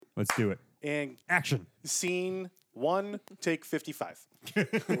Let's do it. And Action. scene 1, take 55.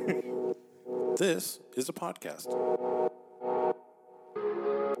 This is a podcast.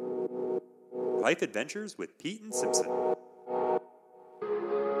 Life Adventures with Pete and Simpson.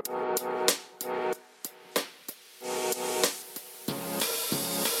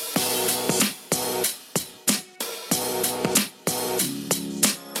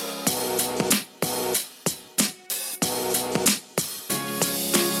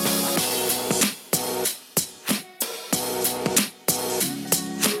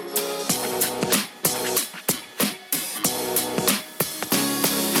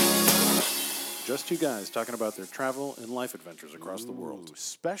 Just two guys talking about their travel and life adventures across the world.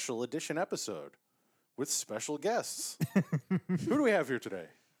 Special edition episode with special guests. Who do we have here today?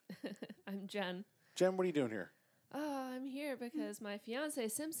 I'm Jen. Jen, what are you doing here? I'm here because my fiance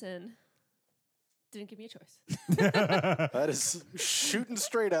Simpson didn't give me a choice. That is shooting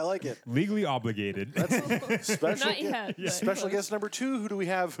straight. I like it. Legally obligated. Special Not yet. but Special close. guest number 2. Who do we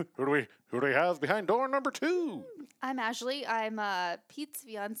have? Who do we have behind door number 2? I'm Ashley. I'm Pete's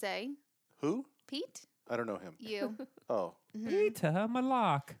fiance. Who? Pete? I don't know him. You. Oh. Peter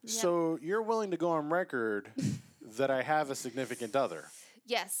Malak. So you're willing to go on record that I have a significant other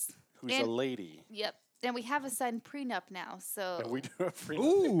Yes. who's a And- lady. Yep. And we have a signed prenup now, so. And we do a free.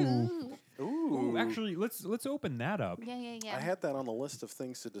 Ooh. Ooh. Ooh. Actually, let's open that up. Yeah. I had that on the list of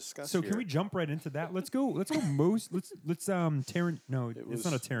things to discuss. So here. can we jump right into that? Let's go. Let's Tarant. No, It it's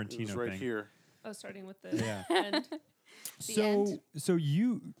not a It Tarantino was right thing. here. Oh, starting with the Yeah. end. end. So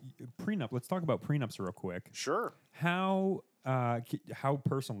you prenup. Let's talk about prenups real quick. Sure. How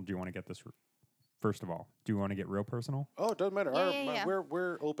personal do you want to get this? First of all, do you want to get real personal? Oh, it doesn't matter. Yeah.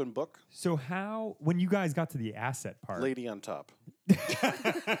 We're open book. So when you guys got to the asset part, Lady on top.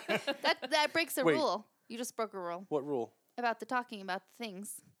 That breaks a Wait. rule. You just broke a rule What rule? about the talking about the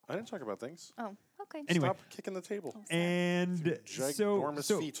things. I didn't talk about things. Oh, okay. Anyway. Stop kicking the table. and Ginormous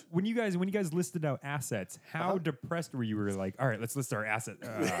so feet. when you guys listed out assets, how depressed were you? Were like, all right, let's list our asset.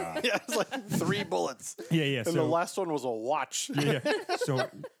 Yeah, it's like 3 bullets. yeah. And So the last one was a watch. yeah. So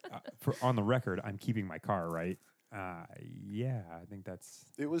on the record, I'm keeping my car, right? Yeah, I think that's.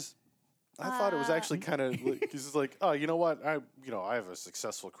 It was. I thought it was actually kind of. He's just like, oh, you know what? I have a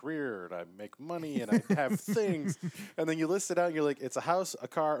successful career and I make money and I have things. And then you list it out and you're like, it's a house, a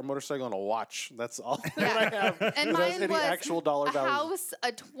car, a motorcycle, and a watch. That's all that I have. And It has mine any was actual dollar a value. house,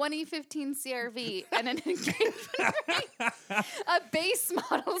 a 2015 CRV, and an engagement ring. A base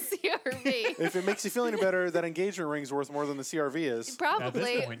model CRV. If it makes you feel any better, that engagement ring's worth more than the CRV is. At Probably.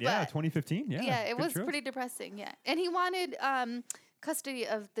 this point, yeah, but 2015, yeah. yeah, it good was choice. pretty depressing. Yeah, and he wanted custody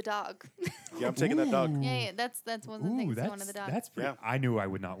of the dog. Yeah, I'm taking that dog. yeah, that's one of the things he wanted the dog. that's pretty. Yeah. I knew I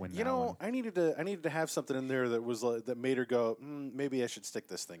would not win You that know, one. I needed to have something in there that was that made her go, maybe I should stick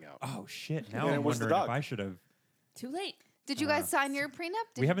this thing out. Oh shit! Now And I'm it was the wondering if dog. I should have. Too late. Did you guys sign your prenup?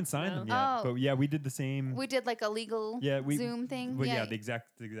 We haven't signed them yet, Oh. but yeah, we did the same. We did like a legal Zoom thing. But yeah, the exact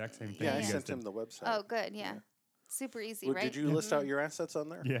same thing. Yeah, I you guys sent did. him the website. Oh, good. Yeah. Super easy, Well, right? Did you list out your assets on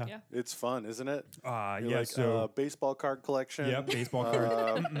there? Yeah. Yeah. It's fun, isn't it? You're Yeah. like, So baseball card collection. yep, baseball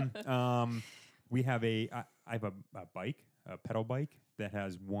card. We have I have a bike, a pedal bike that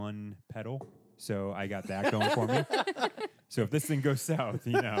has one pedal, so I got that going for me. So if this thing goes south,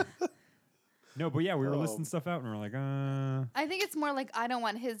 No, but yeah, we were listing stuff out, and we were like, I think it's more like I don't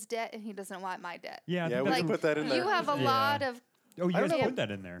want his debt and he doesn't want my debt. yeah. I Yeah, think we that's can what- put that in there. You have a Yeah. lot of. Oh, you I don't guys know. put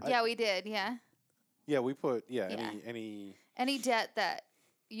that in there. Yeah, we did. Yeah. Yeah, we put Yeah. any. Any debt that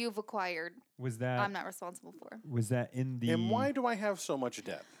you've acquired, Was that I'm not responsible for. was that in the? And why do I have so much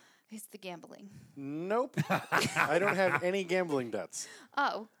debt? It's the gambling. Nope. I don't have any gambling debts.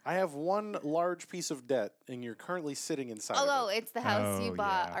 Oh. I have one large piece of debt, and you're currently sitting inside. Oh, of it. it's the house you Oh,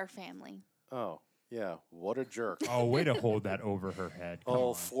 bought yeah. our family. Oh, yeah. What a jerk. Oh, way to hold that over her head. Come Oh,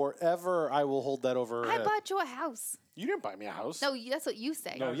 on. forever I will hold that over her I head. bought you a house. You didn't buy me a house. No, that's what you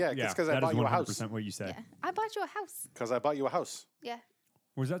say. No, yeah, it's because I that bought is you a 100% house. what you said. Yeah. I bought you a house. Because I bought you a house. Yeah.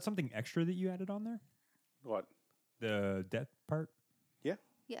 Was that something extra that you added on there? What? The debt part? Yeah.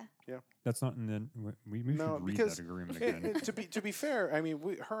 Yeah. Yeah. That's not in the. We No, should read because that agreement again. to be fair, I mean,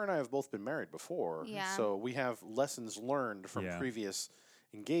 her and I have both been married before, Yeah. so we have lessons learned from Yeah. previous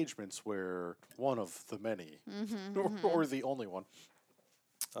engagements where one of the many, Mm-hmm, or the only one.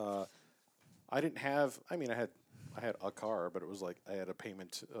 I didn't have. I mean, I had a car, but it was like I had a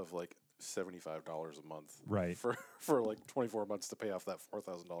payment of like $75 a month, Right. for like 24 months to pay off that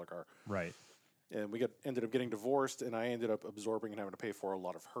 $4,000 car. Right. And we ended up getting divorced, and I ended up absorbing and having to pay for a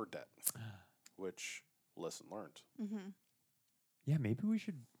lot of her debt, which lesson learned. Yeah, maybe we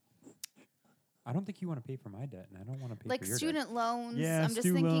should. I don't think you want to pay for my debt, and I don't want to pay Like for your student debt. loans. Yeah, I'm just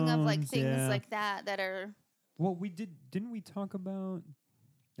student thinking of like loans, things yeah. like that are. Well, didn't we talk about?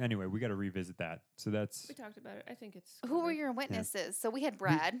 Anyway, we got to revisit that. So that's We talked about it. I think it's. Who were covered. your witnesses? So we had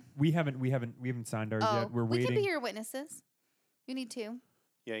Brad. we haven't signed ours Oh, yet. We're we waiting. could be your witnesses. You need two.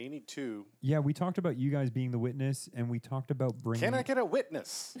 Yeah, you need 2. Yeah, we talked about you guys being the witness, and we talked about bringing. Can I get a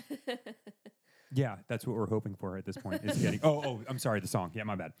witness? Yeah, that's what we're hoping for at this point. Is getting. Oh, I'm sorry. The song. Yeah,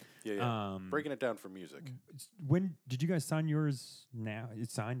 my bad. Yeah. Breaking it down for music. When did you guys sign yours? Now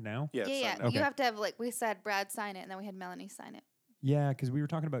it's signed now. Yeah. it's Yeah. signed. Okay. You have to have like we said Brad sign it, and then we had Melanie sign it. Yeah, because we were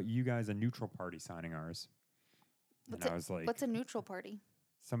talking about you guys, a neutral party signing ours, What's and I was like, What's a neutral party?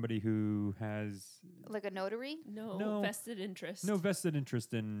 somebody who has Like a notary? No, No. vested interest. no vested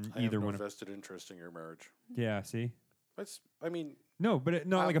interest in I either have no one of. vested interest in your marriage. Yeah, see. I mean, No, but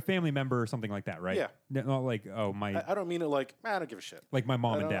not Uh, like a family member or something like that, right? Yeah. Not like my I don't mean it like, I don't give a shit. like my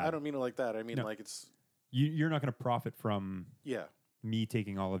mom and dad. I don't mean it like that. I mean No. like it's, You're not going to profit from yeah. me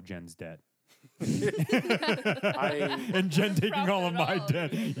taking all of Jen's debt. I And Jen taking all of my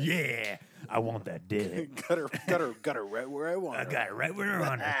Profit debt. Yeah, I want that debt. got her right where I want her. it right where I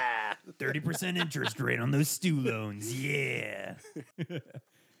want it. 30% interest rate on those stew loans. Yeah.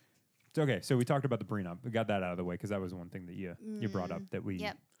 It's okay. So we talked about the prenup. We got that out of the way because that was one thing that you brought up that we.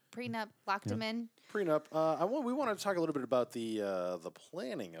 Yep. Prenup, locked Yep. him in. Prenup. We want to talk a little bit about the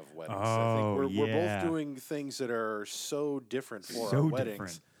planning of weddings. I Oh, think we're yeah. both doing things that are so different for So our weddings.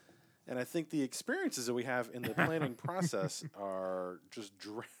 different. And I think the experiences that we have in the planning process are just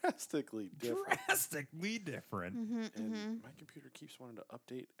drastically different. Drastically different. And my computer keeps wanting to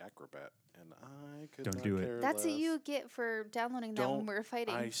update Acrobat, and I could Don't not do it. care That's what less. you get for downloading that when Don't we were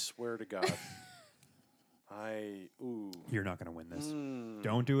fighting. I swear to God. You're not going to win this. Mm.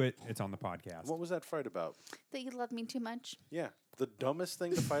 Don't do it. It's on the podcast. What was that fight about? That you love me too much. Yeah, the dumbest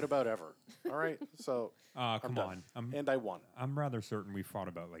thing to fight about ever. All right, so Come done. on. and I won. I'm rather certain we fought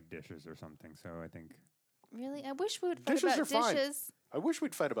about like dishes or something. So I think. Really? I wish we would fight Dishes about are fine. dishes. I wish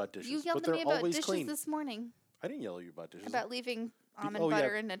we'd fight about dishes, You yelled but at they're me about always dishes clean. this morning. I didn't yell at you about dishes. About leaving almond Oh, yeah,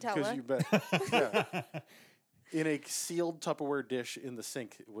 butter and because Nutella. you bet. Yeah. In a sealed Tupperware dish in the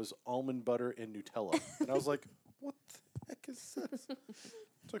sink, it was almond butter and Nutella, and I was like, "What the heck is this?" It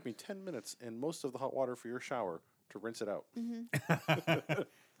took me 10 minutes and most of the hot water for your shower to rinse it out.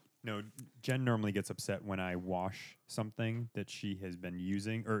 No, Jen normally gets upset when I wash something that she has been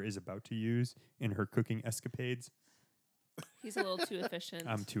using or is about to use in her cooking escapades. He's a little too efficient.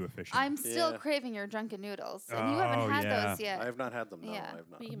 I'm too efficient. I'm still Yeah. craving your drunken noodles, and you Oh, haven't had yeah. those yet. I have not had them. No, Yeah. I have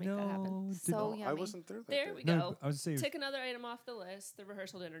not. we can make that happen. So No, yummy. I wasn't there. That There day. we No, go. I was saying Tick another item off the list. The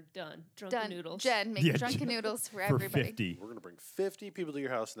rehearsal dinner done. Drunken Done. noodles. Jen, make Yeah, drunken Jen- noodles for for everybody. 50. We're gonna bring 50 people to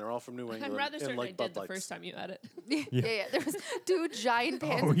your house, and they're all from New England. I'm rather and certain like I Bud did the Lights. first time you had it. Yeah. There was 2 giant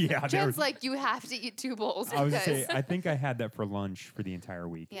pans. Oh, yeah, there Jen's was- like, you have to eat 2 bowls. I was because- say I think I had that for lunch for the entire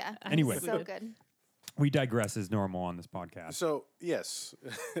week. yeah. Anyway. so good. We digress as normal on this podcast. So yes,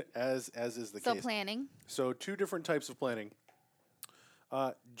 as is the So case. planning. So 2 different types of planning.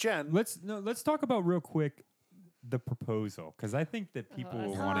 Jen, Let's talk about real quick the proposal because I think that people that's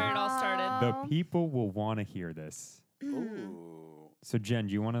will where want it to. all started. The people will want to hear this. ooh, So Jen,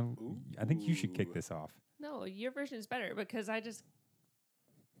 do you want to? I think you should kick Ooh. this off. No, your version is better because I just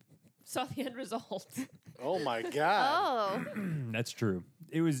saw the end result. oh my God, Oh. That's true.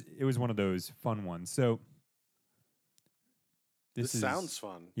 It was one of those fun ones. So this is, sounds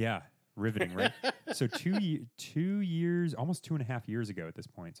fun. yeah, riveting, right? So 2 years, almost 2.5 years ago at this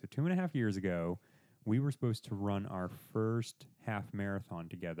point. So 2.5 years ago, we were supposed to run our first half marathon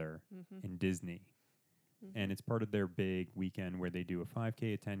together in Disney. And it's part of their big weekend where they do a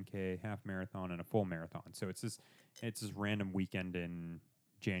 5K, a 10K, half marathon, and a full marathon. So it's this random weekend in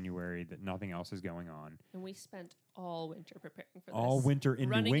January that nothing else is going on. And we spent all winter preparing for this. All winter in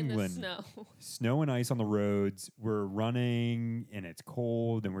running New England. in the snow. Snow and ice on the roads. We're running and it's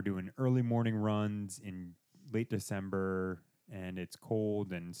cold, and we're doing early morning runs in late December, and it's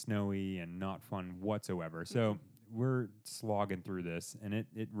cold and snowy and not fun whatsoever. So we're slogging through this, and it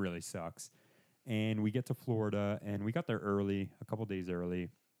really sucks. And we get to Florida, and we got there early, a couple days early,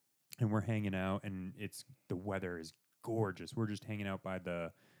 and we're hanging out, and the weather is gorgeous. We're just hanging out by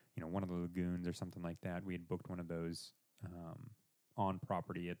one of the lagoons or something like that. We had booked one of those on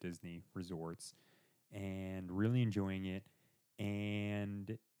property at Disney resorts and really enjoying it.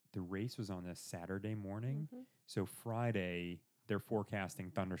 And the race was on a Saturday morning. So Friday, they're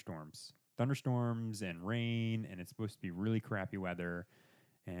forecasting thunderstorms and rain, and it's supposed to be really crappy weather.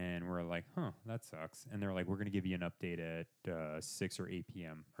 And we're like, that sucks. And they're like, we're going to give you an update at 6 or 8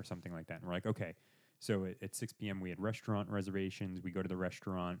 p.m. or something like that. And we're like, okay. So at 6 p.m., we had restaurant reservations. We go to the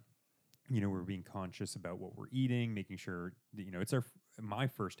restaurant. we're being conscious about what we're eating, making sure that, it's my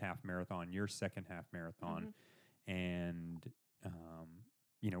first half marathon, your second half marathon, and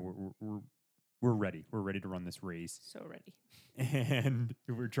we're ready. We're ready to run this race, So ready. and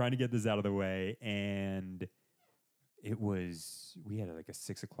we're trying to get this out of the way. And we had like a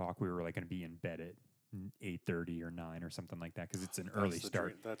 6 o'clock. We were like going to be in bed at 8:30 or 9 or something like that because it's an early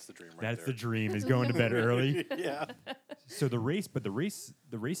start. That's the dream right That's there. the dream, is going to bed early. Yeah. So the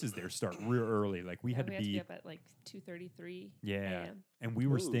races there start real early. Like we had to be up at like 2:33 yeah, a.m. and we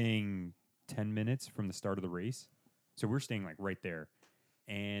were Ooh. staying 10 minutes from the start of the race, so we're staying like right there.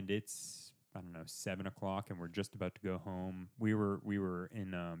 And it's, I don't know, 7 o'clock, and we're just about to go home. We were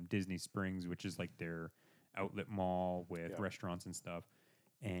in Disney Springs, which is like their outlet mall with restaurants and stuff.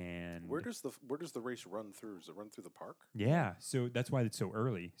 And Where does the race run through? Does it run through the park? yeah, so that's why it's so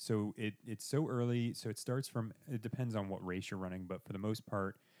early. So it's so early. So it starts from, it depends on what race you're running, but for the most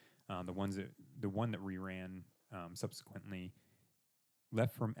part, the one that we ran subsequently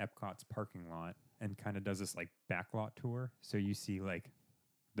left from Epcot's parking lot and kind of does this like backlot tour. So you see like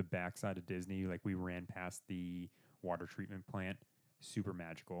the backside of Disney. Like we ran past the water treatment plant, super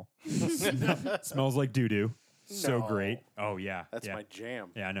magical. Smells like doo-doo. So No. great. Oh yeah, That's yeah. my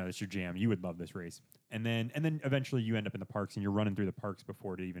jam. Yeah, I know, that's your jam. You would love this race. And then eventually you end up in the parks, and you're running through the parks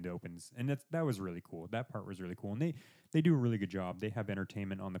before it even opens. And that was really cool. That part was really cool. And they do a really good job. They have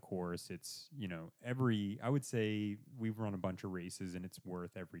entertainment on the course. It's, I would say we've run a bunch of races, and it's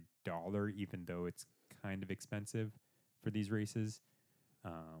worth every dollar, even though it's kind of expensive for these races.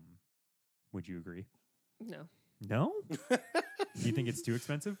 Would you agree? No. No? You think it's too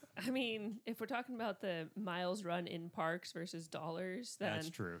expensive? I mean, if we're talking about the miles run in parks versus dollars, then That's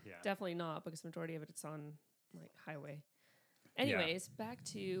true, yeah. definitely not, because the majority of it's on like highway. Anyways, back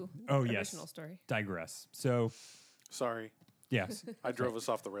to Oh, the yes. original story. Digress. So, Sorry, yes. I drove us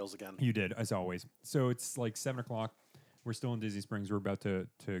off the rails again. You did, as always. So it's like 7 o'clock. We're still in Disney Springs. We're about to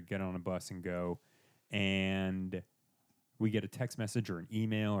get on a bus and go. And we get a text message or an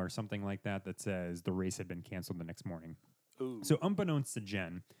email or something like that that says the race had been canceled the next morning. Ooh. So unbeknownst to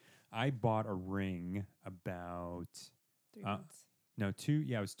Jen, I bought a ring about 3 months.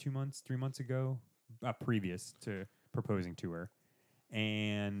 it was 3 months ago, previous to proposing to her.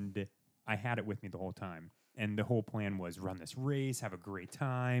 And I had it with me the whole time. And the whole plan was run this race, have a great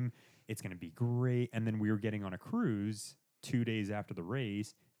time. It's going to be great. And then we were getting on a cruise 2 days after the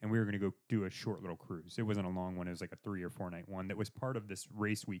race, and we were going to go do a short little cruise. It wasn't a long one. It was like a 3 or 4 night one that was part of this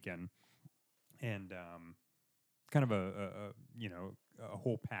race weekend. And kind of a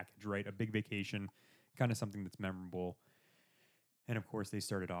whole package, right? A big vacation, kind of something that's memorable. And of course, they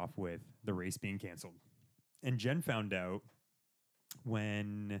started off with the race being canceled. And Jen found out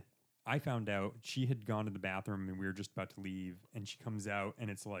when I found out. She had gone to the bathroom, and we were just about to leave, and she comes out, and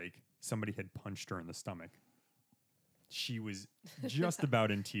it's like somebody had punched her in the stomach. She was just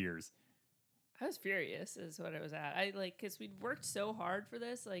about in tears. I was furious is what I was at. Because we'd worked so hard for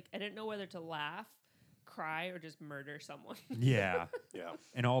this, like I didn't know whether to laugh, cry, or just murder someone. Yeah. Yeah.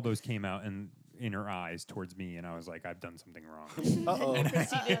 And all those came out in her eyes towards me, and I was like, I've done something wrong. Uh-oh. I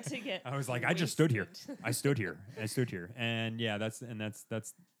proceeded to get I was like, I just stood here. wasted. I stood here. And yeah, that's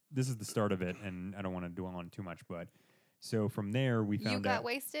this is the start of it, and I don't want to dwell on it too much, but so from there we found You got out.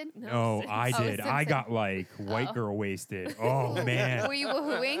 wasted? No, I Oh, did. I Simpson. got like white girl wasted. Oh man. Were you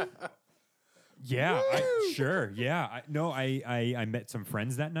woohooing? Yeah, sure. Yeah. I met some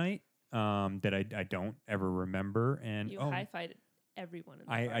friends that night that I don't ever remember. And You high-fived everyone in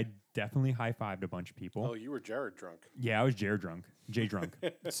the I park. definitely high-fived a bunch of people. Oh, you were Jared drunk. Yeah, I was Jay drunk.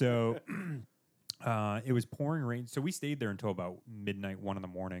 So it was pouring rain. So we stayed there until about midnight, 1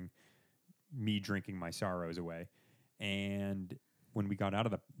 a.m, me drinking my sorrows away. And when we got out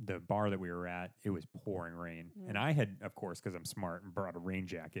of the bar that we were at, it was pouring rain. And I had, of course, because I'm smart, and brought a rain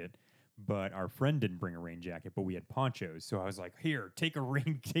jacket. But our friend didn't bring a rain jacket, but we had ponchos. So I was like, here, take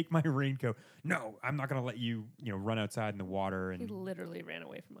my raincoat. No, I'm not going to let you, run outside in the water. He And literally ran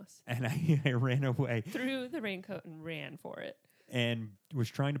away from us. and I ran away Threw the raincoat and ran for it. and was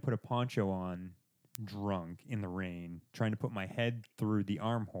trying to put a poncho on, drunk in the rain, trying to put my head through the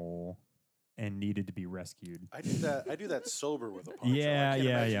armhole, and needed to be rescued. I do that sober with a poncho. Yeah, I can't yeah,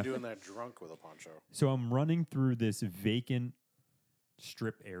 imagine yeah. doing that drunk with a poncho. So I'm running through this vacant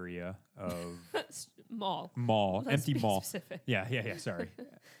strip area of Mall. mall, Let's empty be mall. specific. Yeah, sorry.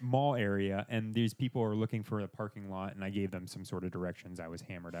 Mall area, and these people are looking for a parking lot, and I gave them some sort of directions. I was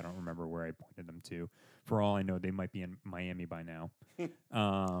hammered. I don't remember where I pointed them to. For all I know, they might be in Miami by now.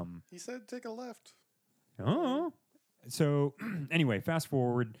 He said take a left. Oh. So anyway, fast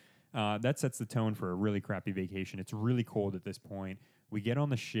forward. That sets the tone for a really crappy vacation. It's really cold at this point. We get on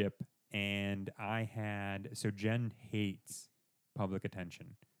the ship, And Jen hates public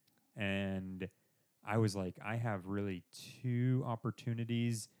attention. And I was like, I have really 2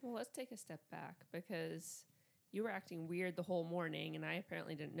 opportunities. Well, let's take a step back because you were acting weird the whole morning and I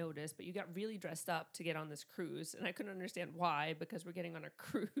apparently didn't notice, but you got really dressed up to get on this cruise. And I couldn't understand why, because we're getting on a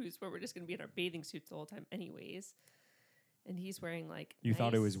cruise where we're just going to be in our bathing suits the whole time anyways. And he's wearing like You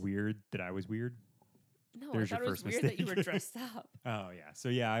thought it was weird that I was weird? No, There's I thought your it was first weird that you mistake. were dressed up. Oh, yeah. So,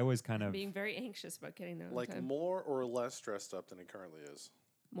 yeah, I was kind of... Being very anxious about getting there on Like time. more or less dressed up than he currently is.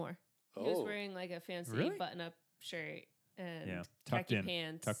 More. He was Oh. wearing like a fancy Really? button-up shirt and Yeah, tucked khaki in.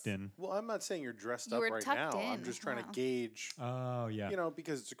 pants. Tucked in. Well, I'm not saying you're dressed You up were right tucked now. in. I'm just trying Wow. to gauge, Oh, yeah. you know,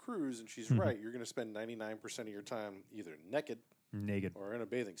 because it's a cruise, and she's Mhm. right. You're going to spend 99% of your time either naked Naked. or in a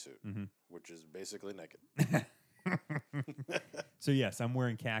bathing suit, Mhm. which is basically naked. So, yes, I'm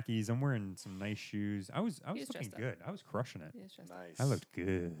wearing khakis. I'm wearing some nice shoes. I was was looking dressed up. good. I was crushing it. He was dressed up. Nice. I looked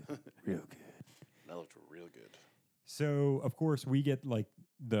good. Real good. That looked real good. So, of course, we get like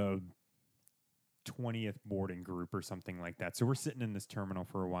the 20th boarding group or something like that. So, we're sitting in this terminal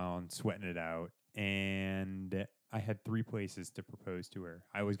for a while and sweating it out. And I had 3 places to propose to her.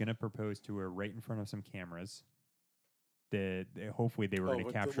 I was going to propose to her right in front of some cameras that hopefully they were going to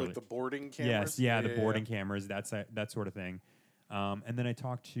with capture like the boarding cameras? Yes, yeah, the boarding cameras, that sort of thing. And then I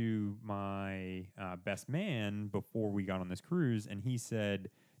talked to my best man before we got on this cruise, and he said,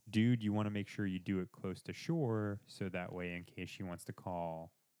 dude, you want to make sure you do it close to shore so that way in case she wants to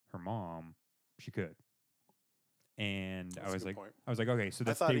call her mom, she could. And That's I a was good like, point. okay, so I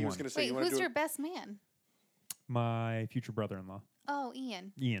that's thought day he was one. going to say Wait, you want to who's do your it. best man? My future brother-in-law, Oh,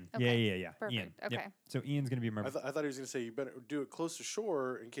 Ian. Ian. Okay, Yeah. perfect, Ian. Yep. okay. So Ian's going to be my... I thought he was going to say you better do it close to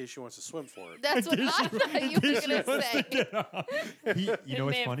shore in case she wants to swim for it. That's what I thought you were going to say. You know It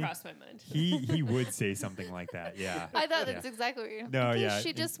what's may have funny? crossed my mind. He would say something like that, yeah. I thought Yeah. that's exactly what you're No, in case yeah, she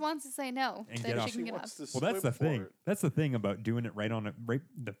and- just wants to say no. and Then get she off. can get off. wants to Well, that's the swim for thing. it. That's the thing about doing it right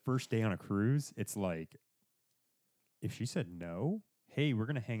the first day on a cruise. It's like, if she said no, hey, we're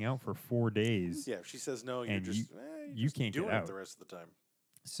gonna hang out for 4 days. Yeah, if she says no, you're And just you you're just can't get doing out. it the rest of the time.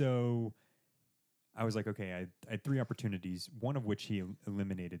 So I was like, okay, I had 3 opportunities, one of which he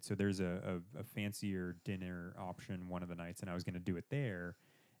eliminated. So there's a fancier dinner option one of the nights, and I was gonna do it there.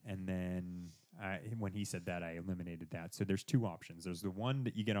 And then when he said that, I eliminated that. So there's 2 options. There's the one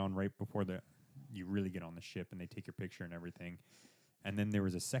that you get on right before you really get on the ship and they take your picture and everything. And then there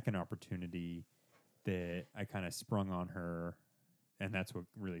was a second opportunity that I kind of sprung on her, and that's what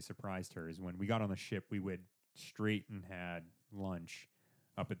really surprised her, is when we got on the ship, we went straight and had lunch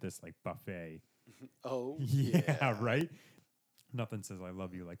up at this like buffet. Oh, Yeah, right? Nothing says I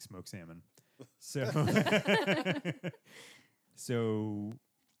love you like smoked salmon. So so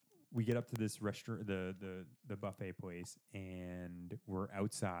we get up to this restaurant, the buffet place, and we're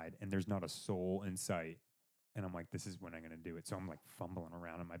outside, and there's not a soul in sight. And I'm like, this is when I'm going to do it. So I'm like fumbling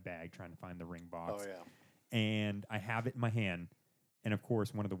around in my bag trying to find the ring box. Oh, yeah. And I have it in my hand. And of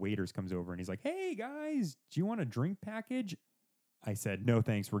course, one of the waiters comes over and he's like, hey, guys, do you want a drink package? I said, no,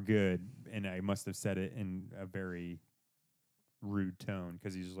 thanks, we're good. And I must have said it in a very rude tone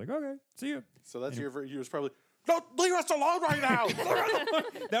because he's just like, okay, see you. So that's And he was probably, don't leave us alone right now.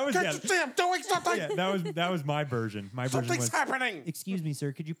 That was, Can't you see I'm doing something? yeah, that was my version. My version Something's was, happening. Excuse me,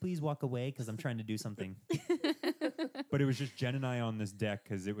 sir. Could you please walk away? Because I'm trying to do something. but it was just Jen and I on this deck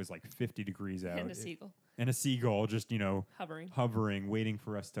because it was like 50 degrees out. And a seagull And a seagull just, hovering. waiting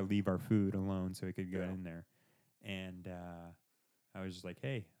for us to leave our food alone so he could go Yeah. in there. And I was just like,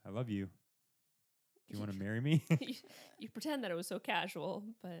 hey, I love you. Do you want to marry me? You pretend that it was so casual,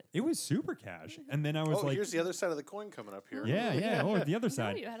 but It was super cash. And then I was Oh, like, here's the other side of the coin coming up here. yeah. Oh, the other no,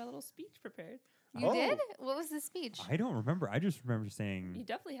 side. you had a little speech prepared. You Oh. did? What was the speech? I don't remember. I just remember You saying,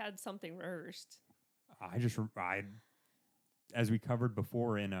 definitely had something rehearsed. as we covered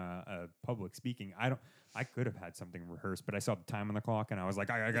before in a public speaking, I could have had something rehearsed, but I saw the time on the clock and I was like,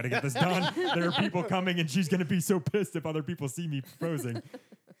 I got to get this done. There are people coming and she's going to be so pissed if other people see me proposing.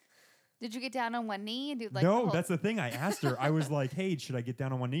 Did you get down on one knee and do like? No, the whole- that's the thing. I asked her. I was like, "Hey, should I get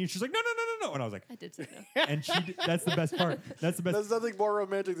down on one knee?" And she's like, "No." And I was like, I did say no. "And that's the best part. That's the best." There's nothing more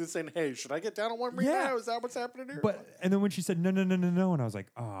romantic than saying, hey, should I get down on one right Yeah. now? Is that what's happening here? And then when she said no, and I was like,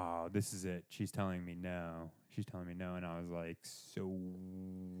 "Oh, this is it." She's telling me no. And I was like, "So,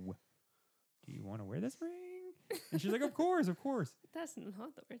 do you want to wear this ring?" And she's like, "Of course." That's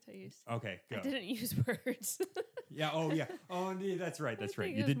not the words I used. Okay, go. I didn't use words. Yeah. Oh, yeah. Oh, indeed. That's right. I That's right.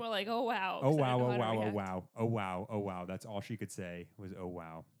 think You it was did. more like, oh wow. Oh 'cause I wow! didn't know Oh how to wow! Oh react. wow! Oh wow! Oh wow! That's all she could say was "Oh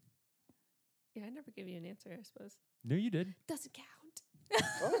wow." Yeah, I never give you an answer. I suppose No, you did. doesn't count.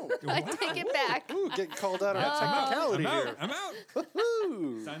 Oh, I take it back. ooh, getting called out on a I'm technicality out. here. I'm out.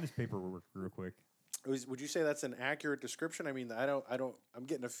 Woo-hoo. Sign this paperwork real quick. Would you say that's an accurate description? I mean, I'm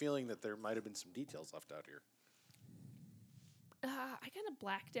getting a feeling that there might have been some details left out here. I kind of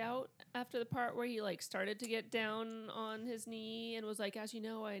blacked out after the part where he like started to get down on his knee and was like, "As you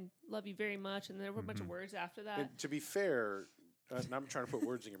know, I love you very much," and there were a bunch of words after that. And to be fair, and I'm trying to put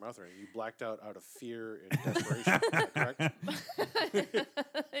words in your mouth right now. You blacked out of fear and desperation. Is that correct?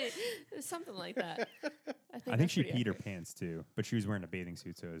 Something like that. I think that's she pretty peed her accurate. pants too, but she was wearing a bathing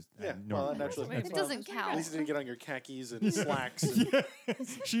suit, so it was Yeah, normal. well, that actually It that's doesn't At count. least you didn't get on your khakis and slacks. And,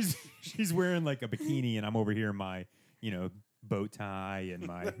 she's wearing like a bikini, and I'm over here in my bow tie and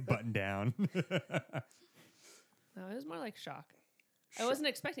my button down. No, it was more like shock. I wasn't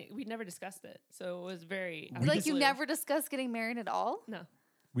expecting it. We'd never discussed it, so it was very. We Like just- you never discussed getting married at all? No.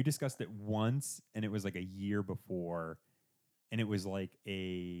 We discussed it once, and it was like a year before, and it was like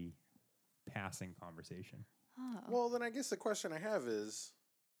a passing conversation. Oh. well, then I guess the question I have is,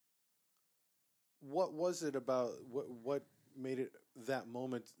 what was it about what made it that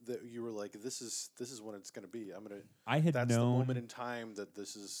moment that you were like, this is when it's going to be. I had That's the known. moment in time that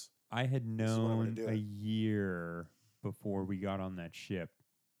this is. I had is what I'm gonna known do a it. year before we got on that ship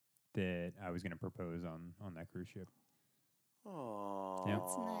that I was going to propose on that cruise ship. Oh, Yeah.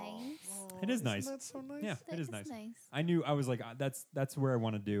 That's nice. It is nice. That's so nice. Yeah, That it is nice. nice. I knew I was like that's where I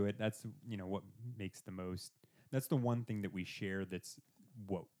want to do it. That's what makes the most. That's the one thing that we share. That's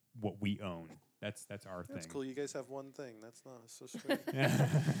what we own. That's our That's thing. cool. You guys have one thing. That's not so sweet. Yeah,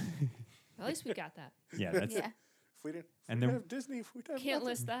 At least we got that. yeah. That's Yeah. If we didn't, And if we then- have Disney, if we'd have Can't nothing.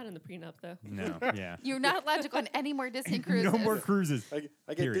 list that in the prenup though. no. Yeah. You're not allowed to go on any more Disney cruises. No more cruises. I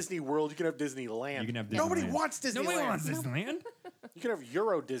get Period. Disney World. You can have Disneyland. You can have Nobody Disneyland. wants Disneyland. Nobody wants Disneyland. You can have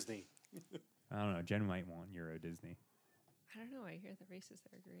Euro Disney. I don't know. Jen might want Euro Disney. I don't know. I hear the races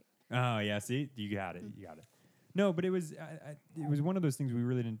there are great. Oh yeah, see, you got it. You got it. No, but it was it was one of those things we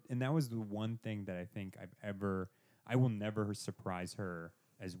really didn't, and that was the one thing that I think I will never surprise her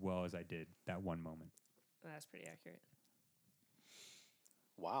as well as I did that one moment. That's pretty accurate.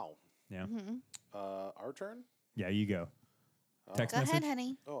 Wow. Yeah, Our turn. yeah. You go. Text Go message. ahead,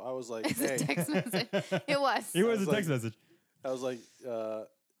 honey. Oh, I was like, It's a hey. text message. It was. It was a like- text message. I was like,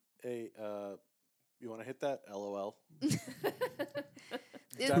 hey, you want to hit that? LOL.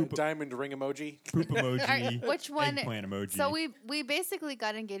 Diamond ring emoji. Poop emoji. Alright, which one- Eggplant emoji. So we basically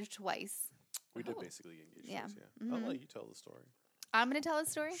got engaged twice. We did Oh. basically get engaged. Yeah. twice, yeah. I'll let you tell the story. I'm gonna tell a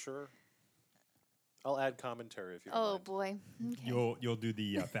story. Sure. I'll add commentary if you Oh don't boy. Okay. You'll do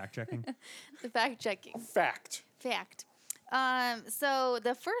the fact checking. The fact checking. mind. Fact. Fact. So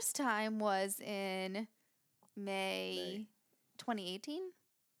the first time was in May 2018.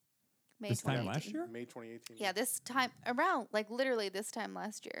 May This time last 2018. year? May 2018. Yeah, this time around, like literally this time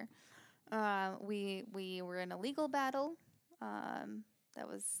last year. We were in a legal battle. That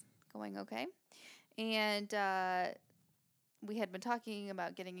was going okay, and we had been talking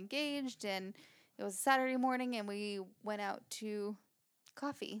about getting engaged, and it was a Saturday morning, and we went out to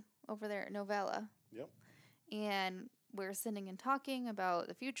coffee over there at Novella. Yep. And we were sitting and talking about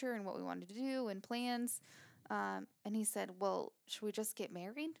the future and what we wanted to do and plans. And he said, "Well, should we just get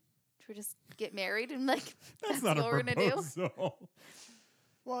married? Should we just get married?" And like, That's not what a we're gonna do. proposal.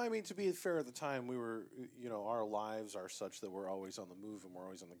 Well, I mean, to be fair, at the time we were, our lives are such that we're always on the move and we're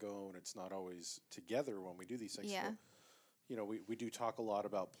always on the go, and it's not always together when we do these things. Yeah. So, we do talk a lot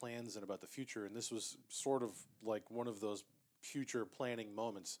about plans and about the future, and this was sort of like one of those future planning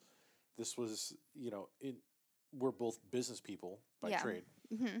moments. This was, we're both business people by Yeah. trade,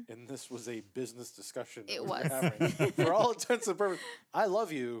 and this was a business discussion. That It we were was. having. For all intents and purposes. I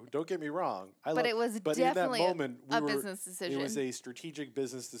love you. Don't get me wrong. But it was but definitely in that moment, a business decision. It was a strategic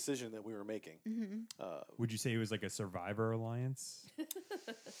business decision that we were making. Would you say it was like a Survivor alliance?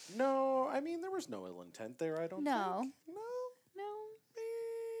 No, I mean there was no ill intent there. I don't No. think. No, No,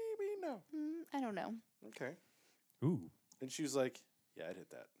 maybe no. I don't know. Okay. Ooh. And she was like, "Yeah, I'd hit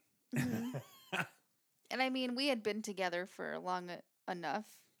that." And I mean, we had been together for long enough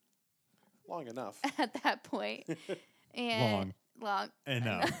Long enough. at that point. And long.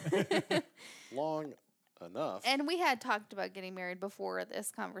 Enough. Long enough. And we had talked about getting married before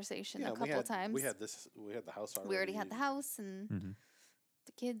this conversation a we couple had, times. We had this. We had the house already. We already had the house and Mhm.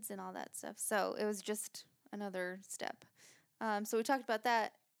 the kids and all that stuff. So it was just another step. So we talked about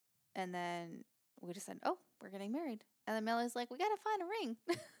that, and then we just said, "Oh, we're getting married." And then Melly's like, "We gotta find a ring."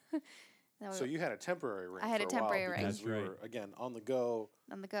 And So you had a temporary ring. I had for a while temporary ring. because That's we right. were again on the go,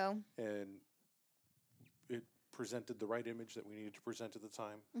 on the go. and it presented the right image that we needed to present at the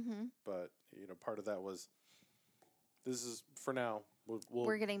time. Mm-hmm. But part of that was this is for now.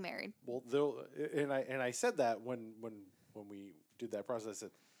 We're getting married. Well, they'll and I said that when we did that process. I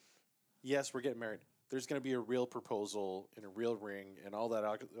said, yes, we're getting married. There's going to be a real proposal and a real ring and all that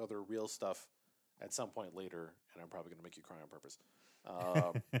other real stuff at some point later, and I'm probably going to make you cry on purpose.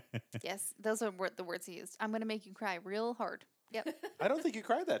 Yes, those are the words he used. I'm going to make you cry real hard. Yep, I don't think you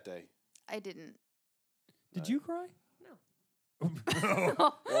cried that day. I didn't. Did you cry? Oh,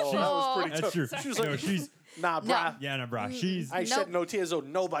 that was pretty That's tough. true. She was No, like, she's nah, No. brah. yeah, no, bro. She's I shed no tears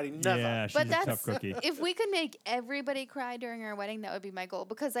on nobody, never. yeah, she's But a that's tough cookie. if we could make everybody cry during our wedding, that would be my goal.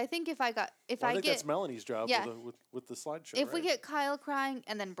 Because I think if I Well, I think get that's Melanie's job yeah. with the slideshow. if we right? get Kyle crying,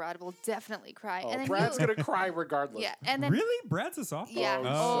 and then Brad will definitely cry. Oh, and then Brad's you, gonna cry regardless. yeah, and then Really, Brad's a softball. Yeah. Oh,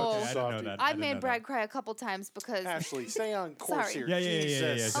 Oh. okay. I didn't know Softie. that. I I've didn't made know Brad cry a couple times because Ashley, stay on course Sorry. here. That. Yeah.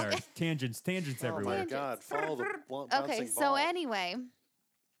 Jesus. Sorry, Okay. tangents Oh everywhere. my God! Follow the okay. bouncing So ball. anyway,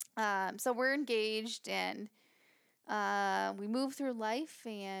 so we're engaged and we move through life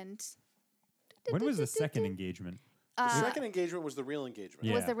and. When was the second engagement? The Uh, second engagement was the real engagement.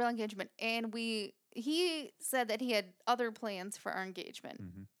 Yeah. was the real engagement, and he said that he had other plans for our engagement.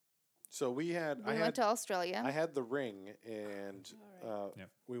 Mhm. So we We went to Australia. I had the ring, and Yep.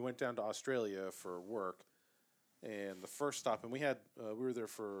 we went down to Australia for work. And the first stop, and we were there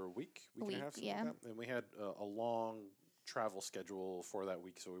for a week and a Week, half, something yeah. like that. And we had a long travel schedule for that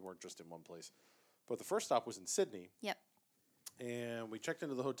week, so we weren't just in one place. But the first stop was in Sydney. Yep. And we checked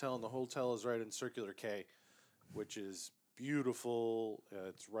into the hotel, and the hotel is right in Circular Quay, which is beautiful.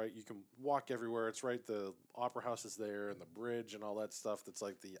 It's right, you can walk everywhere. It's right, the Opera House is there, and the bridge and all that stuff. That's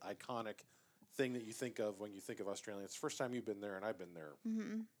like the iconic thing that you think of when you think of Australia. It's the first time you've been there, and I've been there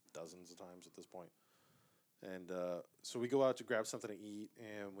dozens of times at this point. And so we go out to grab something to eat,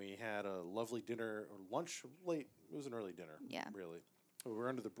 and we had a lovely dinner or lunch late. It was an early dinner, Yeah. really. We were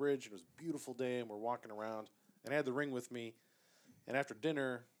under the bridge, and it was a beautiful day, and we're walking around. And I had the ring with me. And after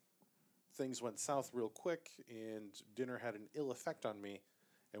dinner, things went south real quick, and dinner had an ill effect on me.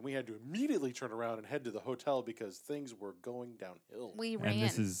 And we had to immediately turn around and head to the hotel because things were going downhill. We ran. And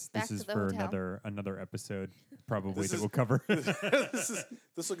this is back to the for hotel. another episode probably This that is- we'll cover.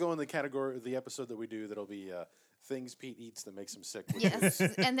 This will go in the category, the episode that we do that'll be things Pete eats that makes him sick. which Yes,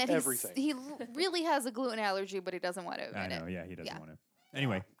 is and then everything. he really has a gluten allergy, but he doesn't want to I admit know. it. Yeah, he doesn't Yeah. want to.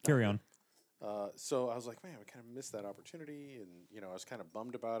 Anyway, carry on. So I was like, man, we kind of missed that opportunity, and I was kind of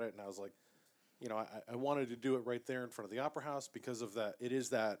bummed about it. And I was like, I wanted to do it right there in front of the Opera House because of that. It is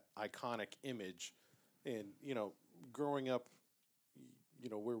that iconic image, and growing up,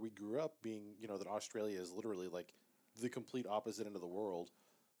 where we grew up, being that Australia is literally like the complete opposite end of the world.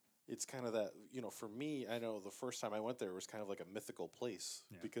 It's kind of that, for me, I know the first time I went there it was kind of like a mythical place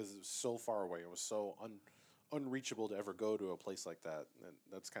because it was so far away. It was so unreachable to ever go to a place like that. And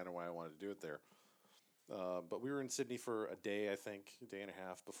that's kind of why I wanted to do it there. But we were in Sydney for a day, I think, a day and a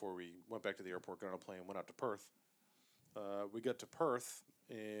half before we went back to the airport, got on a plane, went out to Perth. We got to Perth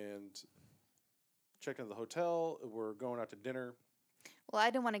and checked into the hotel. We're going out to dinner. Well, I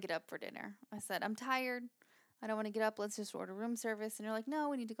didn't want to get up for dinner. I said, I'm tired. I don't want to get up. Let's just order room service. And you're like, no,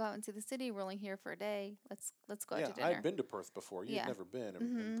 we need to go out and see the city. We're only here for a day. Let's go out to dinner. I've been to Perth before. You've Yeah. never been.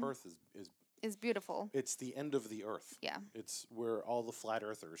 And Perth is It's beautiful. it's the end of the earth. Yeah. It's where all the flat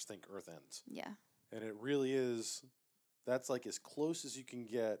earthers think Earth ends. Yeah. And it really is. That's like as close as you can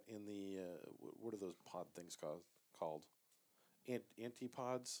get in the what are those pod things called?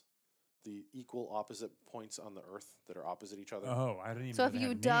 Antipods, the equal opposite points on the Earth that are opposite each other. Oh, I didn't even. So know if they you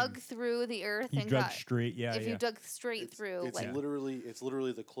had dug names. through the earth You and dug got, straight. Yeah, if yeah. you dug straight through, It's like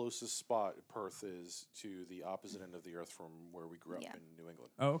literally the closest spot Perth is to the opposite end of the Earth from where we grew up Yeah. in New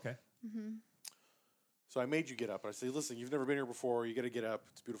England. Oh, okay. So I made you get up. I say, listen, you've never been here before. You got to get up.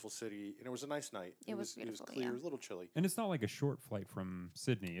 It's a beautiful city, and it was a nice night. It was It was beautiful, clear. yeah. It was a little chilly. And it's not like a short flight from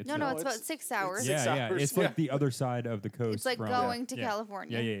Sydney. It's no, No, it's about it's- 6 hours. yeah, 6 yeah. hours, It's yeah. like the other side of the coast. It's like from, going to yeah.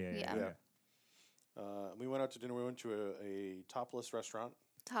 California. Yeah. We went out to dinner. We went to a topless restaurant.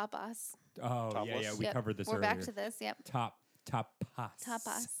 Tapas. Oh, yeah. Topless. We Yep. covered this We're earlier. back to this. Yep. Tapas.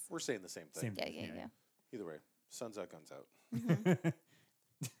 Tapas. We're saying the same thing. Same Yeah, thing. yeah. Either way, sun's out, guns out.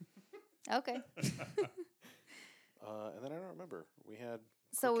 Okay. And then I don't remember. We had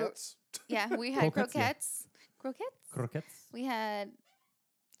So croquettes, yeah, we had Croquettes, yeah. croquettes. Croquettes. We had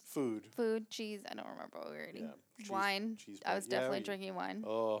food. food, cheese. I don't remember what we were eating. cheese- Wine. cheese I was bread. Yeah, definitely we- drinking wine.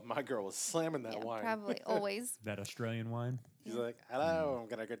 Oh, my girl was slamming that yeah, wine. probably always. That Australian wine. She's like, "Hello, I'm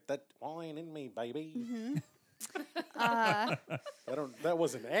gonna get that wine in me, baby." That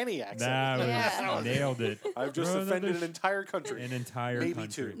wasn't any accent. That was, Yeah. nailed it. I've just Bro, offended an there's entire country. an entire Maybe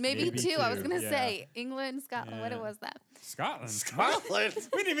country. two. Maybe two. I was gonna yeah. say England, Scotland. What Yeah. was that? Scotland. Scotland.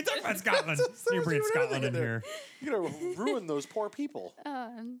 We didn't even talk about Scotland. That's- You bring that's Scotland in everything in here. You're gonna ruin those poor people.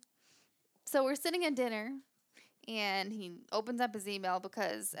 So we're sitting at dinner, and he opens up his email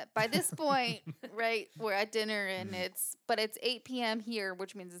because by this point, right, we're at dinner and it's 8 p.m. here,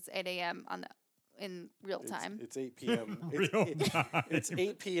 which means it's 8 a.m. in real time. It's 8 p.m. Real time. It's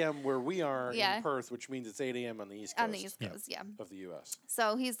 8 p.m. where we are Yeah. in Perth, which means it's 8 a.m. on the East Coast On the East Coast, yeah. of the U.S.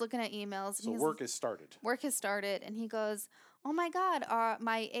 So he's looking at emails. And So he's, work has started. work has started, and he goes, "Oh my God,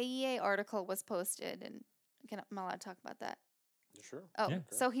 my AEA article was posted." And am I allowed to talk about that? Sure. Oh, Yeah.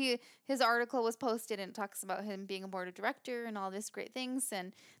 so his article was posted and it talks about him being a board of director and all this great things,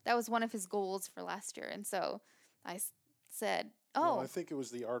 and that was one of his goals for last year. And so I said, No, "Oh, I think it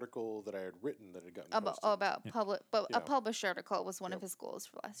was the article that I had written that had gotten about posted. public, but Yeah. a published article was one of Yep. his goals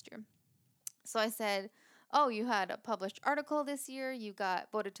for last year." So I said, "Oh, you had a published article this year. You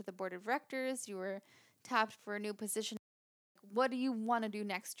got voted to the board of directors. You were tapped for a new position. What do you want to do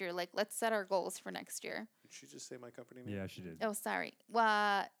next year? Like, let's set our goals for next year." Did she just say my company name? Yeah, she did. Oh, sorry.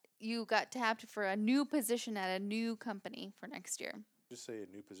 You got tapped for a new position at a new company for next year. Just say a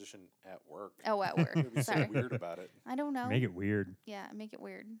new position at work. Oh, at work. It'd be so Sorry. weird about it. I don't know. Make it weird. Yeah, make it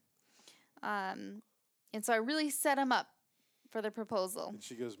weird. And so I really set him up for the proposal. And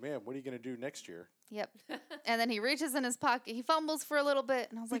she goes, "Man, what are you going to do next year?" Yep. And then he reaches in his pocket. He fumbles for a little bit,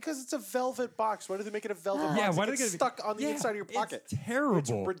 and I was like, Because it's a velvet box. Why do they make it a velvet box? Yeah, It why do gets they get stuck on the Yeah, inside of your pocket? It's terrible.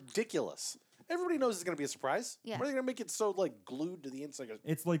 It's ridiculous. Everybody knows it's going to be a surprise. Yeah. Why are they going to make it so like glued to the inside?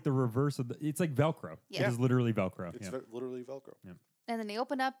 It's like the reverse of it's like Velcro. Yeah. It is literally Velcro. It's Yeah. literally Velcro. and then he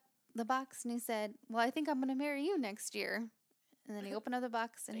opened up the box and he said, "Well, I think I'm going to marry you next year." And then he opened up the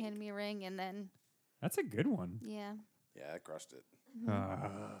box and handed me a ring, and then, That's a good one. yeah, Yeah, I crushed it.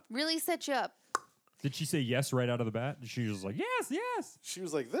 really set you up. Did she say yes right out of the bat? She was like, yes, yes. She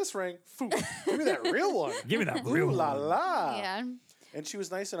was like, "This ring, phew, give me that real one. Give me that Ooh real la one. la." Yeah. And she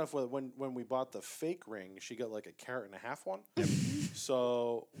was nice enough with when we bought the fake ring, she got like a carat and a half one.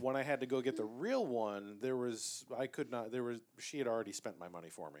 So when I had to go get the real one, she had already spent my money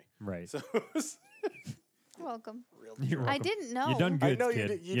for me. Right. So it was You're welcome. real. You're I welcome. didn't know. You done I good, know you kid.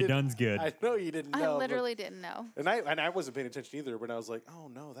 did- you You did- done's good. I know you didn't I know. but- literally didn't know. And I wasn't paying attention either, but I was like, "Oh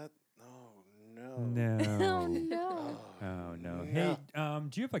no, that no." No. Oh, no. Oh no. No. Hey,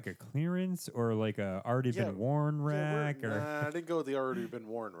 do you have like a clearance or like a already Yeah, been worn Yeah, rack or Nah, I didn't go with the already been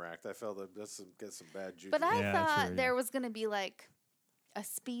worn rack. I felt that that's get some bad juju. But I Yeah, thought true, there yeah. was going to be like a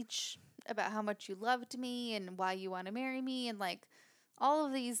speech about how much you loved me and why you want to marry me and like all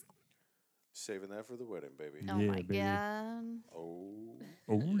of these. Saving that for the wedding, baby. Oh Yeah, my baby. God. Oh.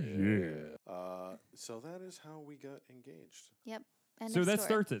 Oh yeah. So that is how we got engaged. Yep. End So of that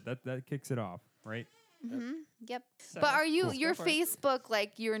story. starts it. That kicks it off, right? Mm-hmm. Yep. So, But are you cool. your Go for it. Facebook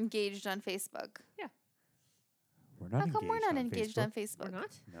like you're engaged on Facebook? We're not How come we're not engaged on Facebook. Facebook? We're not?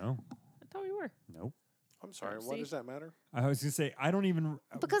 No. I thought we were. Nope. I'm sorry. Oh, What see? does that matter? I was gonna say I don't even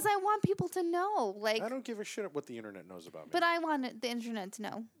Because I want people to know, like, I don't give a shit what the internet knows about me. but I want the internet to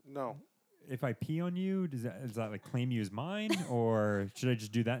know. No. if I pee on you, does that like claim you as mine, or should I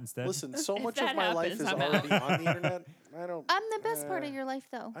just do that instead? Listen, so If much that of my life happens, is I'm already out. on the internet. I don't. I'm the best part of Uh, your life,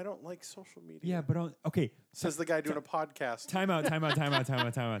 though. I don't like social media. Yeah, but okay. Says the guy doing a podcast. Time out.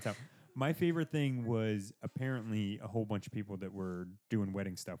 My favorite thing was apparently a whole bunch of people that were doing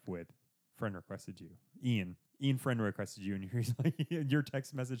wedding stuff with friend requested you. Ian friend requested you, and he's like, your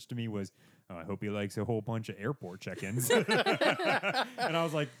text message to me was, "Oh, I hope he likes a whole bunch of airport check-ins." And I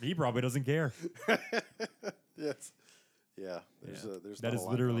was like, he probably doesn't care. Yes. Yeah. There's That not a is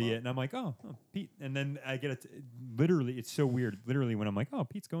lot literally going it. And I'm like, oh, Pete. And then I get it. Literally, it's so weird. Literally, when I'm like, oh,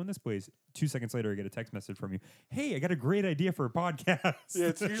 Pete's going this place, 2 seconds later, I get a text message from you. Hey, I got a great idea for a podcast. Yeah,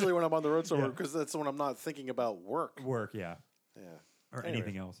 it's usually when I'm on the road somewhere Yeah. because that's when I'm not thinking about work. Work, yeah. Yeah. Or Anyway,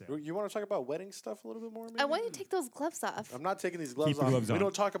 anything else. Yeah. You want to talk about wedding stuff a little bit more? Maybe? I want you to take those gloves off. I'm not taking these gloves Keep the off. gloves We on.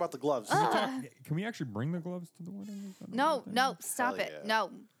 don't talk about the gloves. Can we actually bring the gloves to the wedding? No, no, stop Hell it. yeah.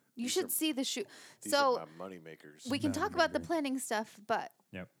 No. You These should are- see the shoot. These So are my money makers. we can No, talk about the maybe. planning stuff, but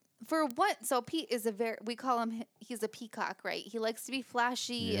Yep. for what? So Pete is we call him, he's a peacock, right? He likes to be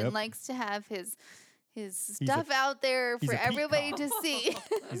flashy and Yep. likes to have his a- stuff out there he's for a everybody peacock. to see.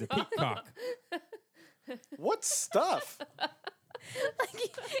 He's a peacock. What stuff? Like he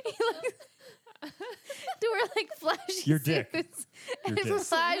likes to wear like flashy Your dick. suits Your and dick. What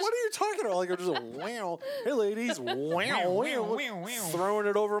flash. are you talking about? Like I'm just a wow. Hey ladies, wow, wow, throwing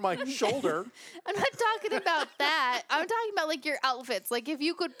it over my shoulder. I'm not talking talking about that. I'm talking about like your outfits. Like if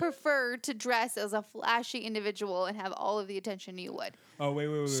you could prefer to dress as a flashy individual and have all of the attention, you would. Oh,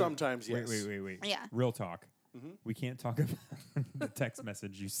 wait. Sometimes, yes. Wait. Yeah. Real talk. Mhm. We can't talk about the text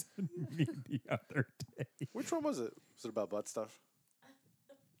message you sent me the other day. Which one was it? Was it about butt stuff?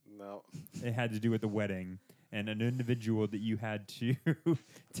 No. It had to do with the wedding and an individual that you had to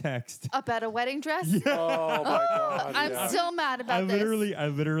text. About a wedding dress? Oh my God. I'm yeah. still mad about this. I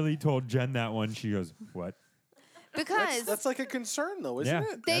literally told Jen that one. She goes, "What?" Because That's like a concern, though, isn't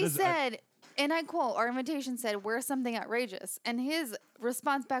Yeah. it? they That is- said, and I quote, our invitation said, wear something outrageous. And his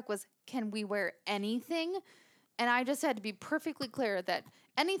response back was, can we wear anything? And I just had to be perfectly clear that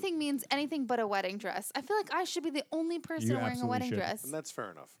anything means anything but a wedding dress. I feel like I should be the only person You wearing a absolutely wedding should. dress. And that's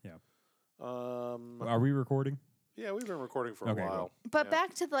fair enough. Yeah. Yeah, Are we recording? we've been recording for Okay, a cool. while. But Yeah.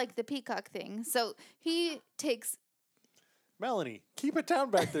 back to like the peacock thing. So he takes Melanie, keep it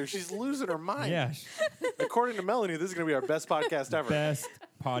down back there. She's losing her mind. Yeah. According to Melanie, this is going to be our best podcast ever. Best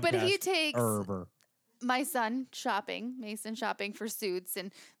podcast But he takes ever. my son shopping, Mason shopping for suits,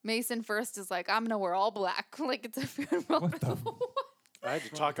 and Mason first is like, I'm gonna wear all black, like it's a funeral. What the? I had to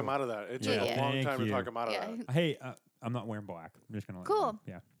talk him out of that. It took Yeah. a long Thank time to you. talk him out of Yeah. that. Hey, I'm not wearing black. I'm just gonna let Cool.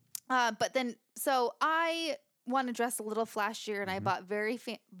 you know. Yeah. But then, so I want to dress a little flashier, and I bought very,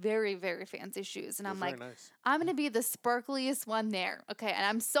 very, very fancy shoes, and They're I'm very like, nice. I'm gonna be the sparkliest one there, okay? And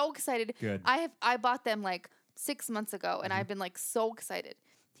I'm so excited. Good. I bought them like 6 months ago, and I've been like so excited.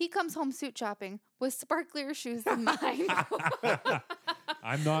 He comes home suit shopping with sparklier shoes than mine.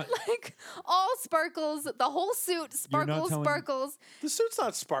 I'm not. Like all sparkles, the whole suit sparkles, telling- sparkles. The suit's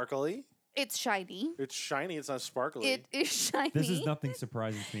not sparkly. It's shiny. It's shiny. It's not sparkly. It is shiny. This is nothing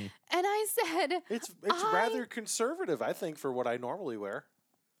surprising to me. And I said, it's I- rather conservative, I think, for what I normally wear.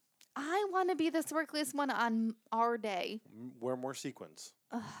 I want to be the sparkliest one on our day. Wear more sequins.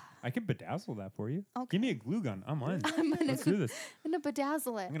 I can bedazzle that for you. Okay. Give me a glue gun. I'm on. I'm gonna, Let's do this. I'm gonna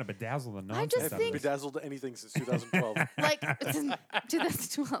bedazzle it. I'm gonna bedazzle the I nonsense just out of think- this. Bedazzled anything since 2012. Like since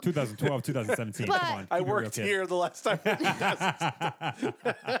 2012. 2012, 2017. But- Come on. I keep it real, worked kid. here the last time. we bedazzled.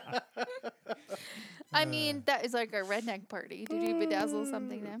 I mean, that is like a redneck party. Did you bedazzle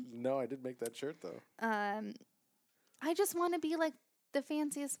something there? No, I did make that shirt though. I just want to be like the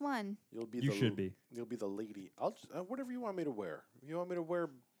fanciest one. You'll be. You the should be. You'll be the lady. I'll whatever you want me to wear. You want me to wear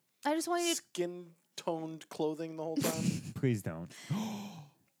I just want you to skin toned clothing the whole time? Please don't.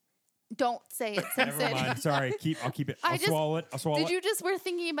 don't say it. Never Simpson. mind. Sorry. I'll keep it. I I'll just- swallow it. I'll swallow Did it. you just were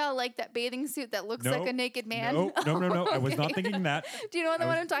thinking about like that bathing suit that looks like Nope. a naked man? No. I was not Okay. thinking that. Do you know the I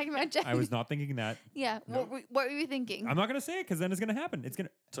one was- I'm talking about, Jen? I was not thinking that. Yeah. Nope. What were you thinking? I'm not gonna say it because then it's gonna happen. It's gonna.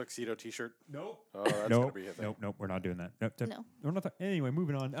 Tuxedo T-shirt. Nope. Oh, that's gonna Nope. be a thing. Nope. We're not doing that. Nope. No. We're not. Anyway,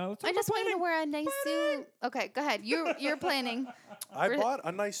 moving on. Let's I talk just about want you to planning. wear a nice suit. Okay, go ahead. You're planning. I We're- bought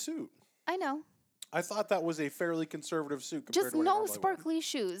a nice suit. I know. I thought that was a fairly conservative suit compared Just to what I no normally wear. sparkly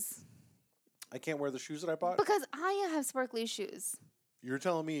shoes. I can't wear the shoes that I bought. Because I have sparkly shoes. You're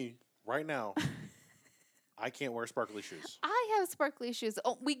telling me right now I can't wear sparkly shoes. I have sparkly shoes.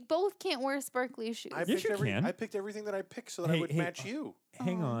 Oh, we both can't wear sparkly shoes. I Yes, picked you can. I picked everything that I picked so that I Hey, would hey, match you.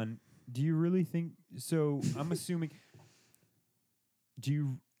 Hang Aw. on. Do you really think so? I'm assuming.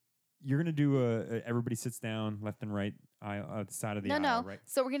 You're gonna do a everybody sits down left and right aisle, the side of the no, aisle, no. right?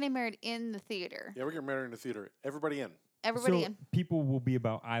 So we're getting married in the theater. Yeah, we're getting married in the theater. Everybody in. Everybody so in. people will be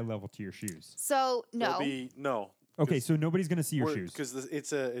about eye level to your shoes. So There'll no. be no. Okay, so nobody's gonna see your shoes. Because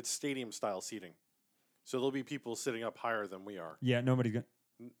it's stadium style seating, so there'll be people sitting up higher than we are. Yeah, nobody's gonna.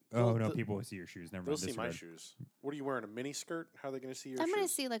 They'll- Oh no, they'll- people will see your shoes. Never They'll mind. see my disregard. shoes. What are you wearing? A mini skirt? How are they going to see your I'm shoes? gonna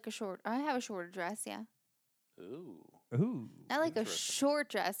see like a short. I have a shorter dress. Yeah. Ooh. Ooh. I like a Interesting. short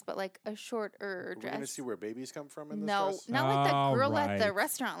dress, but like a shorter We're going to dress. see where babies come from in this No, dress? not like All that girl at the right.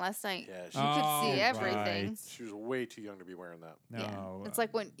 restaurant last night. Yeah, You could see everything. right. she was way too young to be wearing that. No. Yeah. It's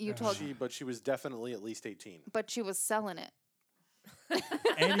like when you told, But she was definitely at least 18. but she was selling it.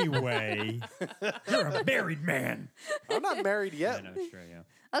 Anyway, you're a married man. I'm not married Yeah, yet. no, sure, yeah.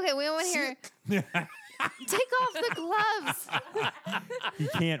 Okay, we want to hear. Take off the gloves. You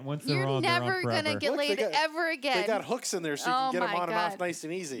can't once they're You're on. They're never on gonna forever. get Look, they laid got- ever again. They got hooks in there so you Oh can get them my on and off God. nice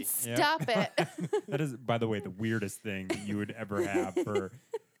and easy. Yeah. Stop it. That is, by the way, the weirdest thing that you would ever have for.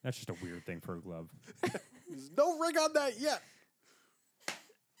 That's just a weird thing for a glove. There's no ring on that yet.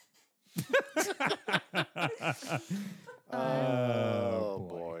 Oh,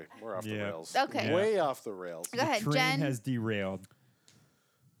 boy. boy. We're off the Yeah. rails. Okay. Yeah. Way off the rails. Go ahead, Train Jen. has derailed.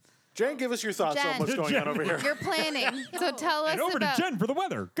 Jen, give us your thoughts on Jen. what's going on over here. You're planning, so tell us And over about. to Jen for the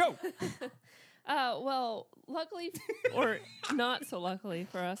weather. Go. Well, luckily, or not so luckily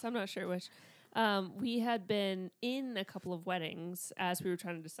for us, I'm not sure which. We had been in a couple of weddings as we were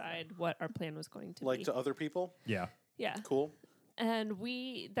trying to decide what our plan was going to Like be. to other people? Yeah. Yeah. Cool. And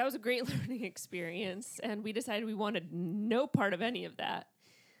that was a great learning experience. And we decided we wanted no part of any of that.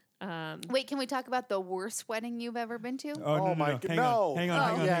 Wait, can we talk about the worst wedding you've ever been to? Oh, no, Oh no, my no. g- Hang no. on, hang on, Oh.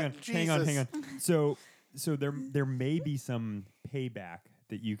 hang on, Yeah, hang on, hang on. Jesus. So there may be some payback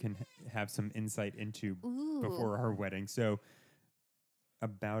that you can have some insight into Ooh. before our wedding. So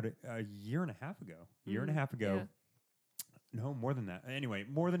about a year and a half ago, yeah. no, more than that. Anyway,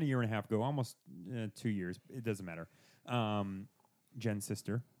 more than a year and a half ago, almost 2 years. It doesn't matter. Jen's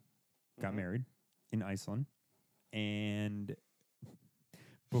sister got married in Iceland, and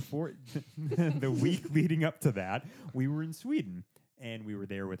before the week leading up to that, we were in Sweden, and we were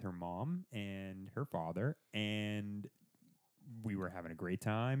there with her mom and her father, and we were having a great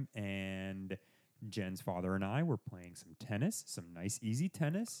time. And Jen's father and I were playing some tennis, some nice, easy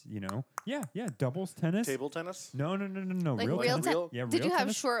tennis. Yeah, doubles tennis. Table tennis? No, Like real real tennis. Real- Yeah, Did real you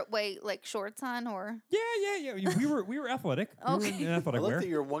have tennis. shorts on or? Yeah. We were athletic. We were Okay. in I athletic love wear. that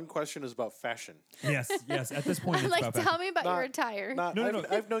your one question is about fashion. Yes. At this point, it's Like, about tell fashion. me about your Not- attire. No.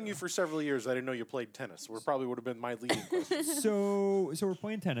 I've known you for several years. I didn't know you played tennis. Where probably would have been my leading question. So we're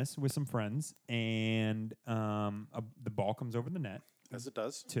playing tennis with some friends, and the ball comes over the net. As it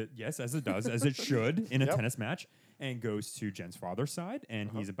does. As it does, as it should in a Yep. tennis match, and goes to Jen's father's side, and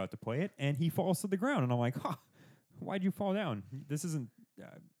he's about to play it, and he falls to the ground, and I'm like, why'd you fall down? This isn't.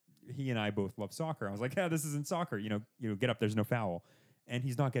 He and I both love soccer. I was like, this isn't soccer. Get up. There's no foul, and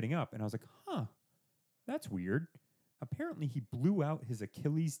he's not getting up, and I was like, that's weird. Apparently, he blew out his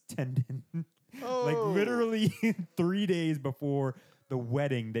Achilles tendon, like Oh. literally 3 days before the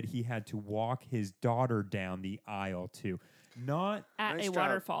wedding that he had to walk his daughter down the aisle to. Not At Nice a job.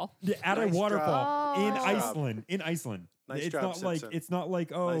 waterfall. at Nice a waterfall job. in Nice job. Iceland. In Iceland, Nice it's job, not like Simpson. it's not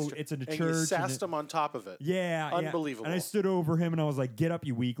like Nice job. it's in a And church. you and sassed him on top of it. yeah, Unbelievable. And I stood over him and I was like, "Get up,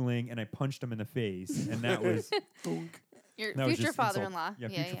 you weakling!" And I punched him in the face, and that was Your that was future just insult. father-in-law. Yeah,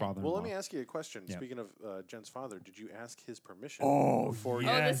 future father-in-law. Well, let me ask you a question. Yeah. Speaking of Jen's father, did you ask his permission Oh, before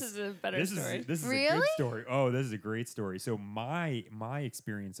yes. Oh, this is a better story. This is a Really? good story. Oh, this is a great story. So my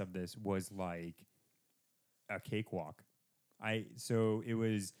experience of this was like a cakewalk. It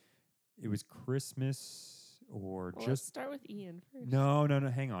was Christmas or Well, let's just start with Ian first. no.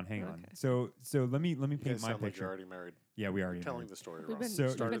 Hang on. Okay. So let me You paint guys my sound like picture. you're already married. Yeah, we already You're telling know. the story We've wrong. been, So-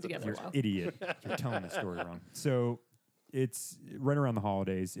 we've Started been at the together You're a while. idiot. You're telling the story wrong. So it's right around the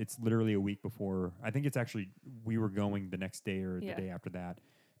holidays. It's literally a week before. I think it's actually we were going the next day or Yeah. the day after that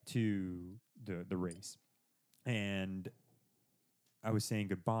to the race, and I was saying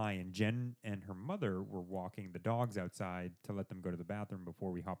goodbye, and Jen and her mother were walking the dogs outside to let them go to the bathroom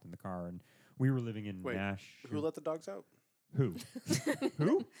before we hopped in the car, and we were living in Wait, Nash. Who let the dogs out? Who?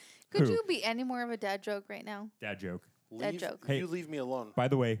 Who? Could Who? you be any more of a dad joke right now? Dad joke. That Leave, joke. Hey. You leave me alone. By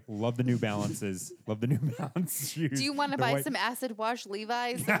the way, love the New Balances. Love the New Balance shoes. Do you want to The buy white- some acid wash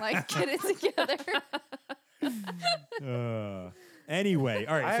Levi's and like get it together? Anyway,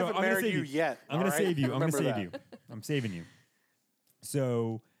 all right. I so haven't I'm gonna married save you yet. I'm gonna all right? save you. I'm gonna Remember save that. you. I'm saving you.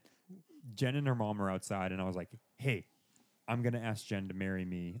 So Jen and her mom are outside, and I was like, "Hey, I'm gonna ask Jen to marry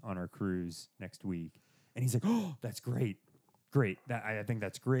me on our cruise next week." And he's like, "Oh, that's great, great. I think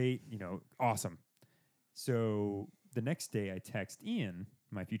that's great. Awesome." So the next day, I text Ian,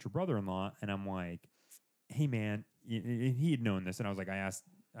 my future brother-in-law, and I'm like, "Hey, man," he had known this, and I was like, "I asked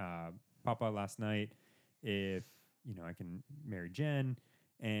Papa last night if I can marry Jen,"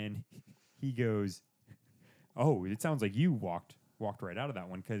 and he goes, "Oh, it sounds like you walked right out of that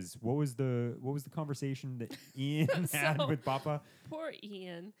one, because what was the conversation that Ian had So- with Papa?" Poor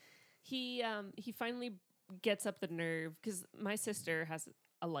Ian. He finally gets up the nerve because my sister has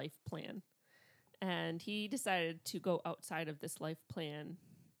a life plan, and he decided to go outside of this life plan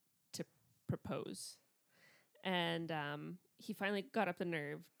to propose. And he finally got up the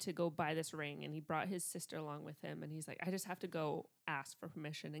nerve to go buy this ring, and he brought his sister along with him. And he's like, "I just have to go ask for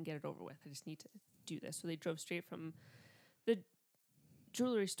permission and get it over with. I just need to do this." So they drove straight from the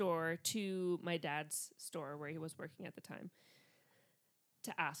jewelry store to my dad's store where he was working at the time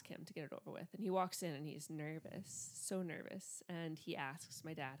to ask him to get it over with. And he walks in and he's nervous, so nervous. And he asks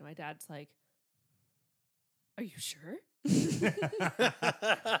my dad, and my dad's like, "Are you sure?"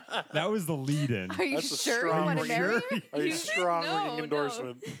 That was the lead-in. Are you That's a sure you strong want to ring. marry her? A He's like, strong "No, ringing no."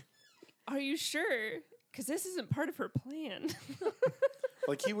 endorsement. "Are you sure? Because this isn't part of her plan."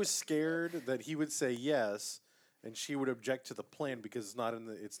 Like he was scared that he would say yes, and she would object to the plan because it's not in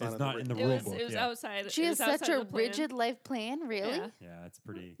the the It rule was book. it was yeah. outside. She it has was such outside a the plan. rigid life plan, really? Yeah. Yeah, it's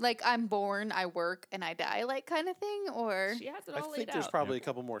pretty. Like I'm born, I work, and I die, like kind of thing, or She has it I all think laid there's out. probably a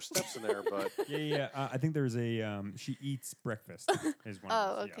couple more steps in there, but Yeah. I think there's a she eats breakfast is one. oh,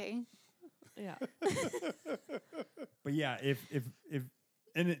 of those, yeah. okay. Yeah. But yeah, if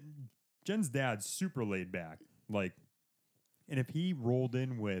Jen's dad's super laid back, like, and if he rolled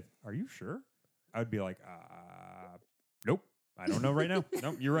in with, "Are you sure?" I'd be like, "Nope, I don't know right now.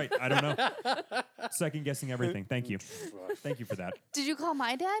 Nope, you're right, I don't know." Second guessing everything. Thank you, thank you for that. Did you call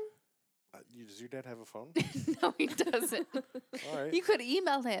my dad? does your dad have a phone? No, he doesn't. All right. You could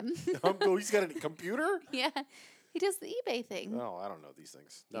email him. Oh, he's got a computer? Yeah, he does the eBay thing. No, I don't know these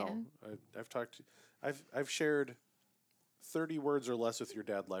things. No, Yeah. I've talked to, I've shared 30 words or less with your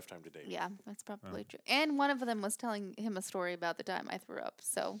dad lifetime to date. Yeah, that's probably true. And one of them was telling him a story about the time I threw up.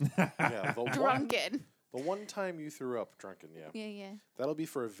 So Yeah, the drunken. the one time you threw up drunken, yeah. Yeah. That'll be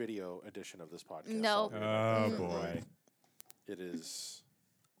for a video edition of this podcast. Nope. I'll be Oh boy. It is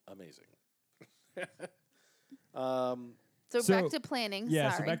amazing. So So- back to planning. Yeah,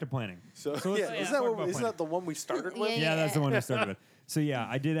 Sorry. so back to planning. So, So let's- yeah, let's isn't talk that, about isn't that the one we started with? Yeah. Yeah, that's the one we started with. So yeah,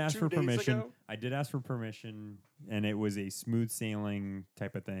 I did ask 2 for days permission. ago? I did ask for permission, and it was a smooth sailing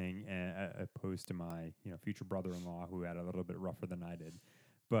type of thing, opposed to my future brother-in-law who had a little bit rougher than I did.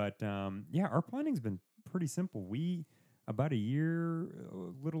 But yeah, our planning's been pretty simple. We about a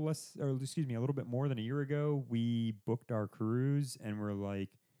little bit more than a year ago, we booked our cruise, and we're like,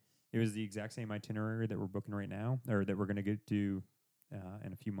 it was the exact same itinerary that we're booking right now, or that we're going to get to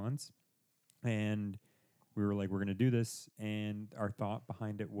in a few months, and we were like, we're going to do this. And our thought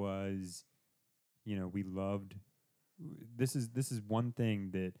behind it was, we loved, this is one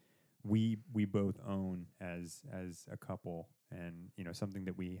thing that we both own as a couple, and something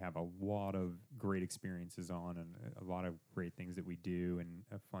that we have a lot of great experiences on, and a lot of great things that we do, and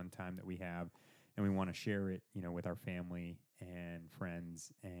a fun time that we have, and we want to share it with our family and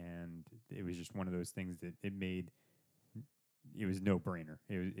friends. And it was just one of those things that it was no brainer.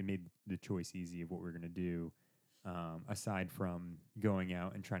 It made the choice easy of what we're going to do. Aside from going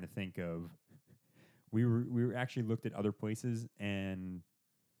out and trying to think of, we were actually looked at other places, and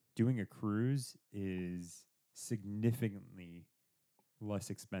doing a cruise is significantly less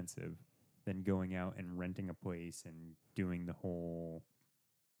expensive than going out and renting a place and doing the whole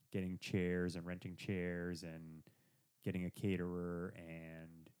getting chairs and renting chairs and getting a caterer and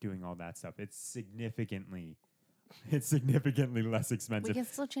doing all that stuff. It's significantly less We expensive. can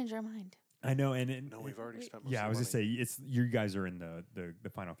still change our mind. I know, and No, we've already spent most yeah, I of was the gonna money. say it's you guys are in the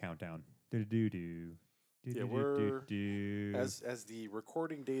final countdown. Do. Yeah, as the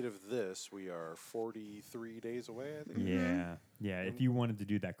recording date of this, we are 43 days away, I think. Yeah. If you wanted to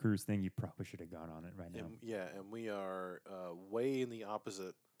do that cruise thing, you probably should have gone on it right now. And we are way in the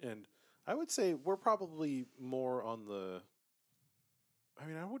opposite. And I would say we're probably more on the, I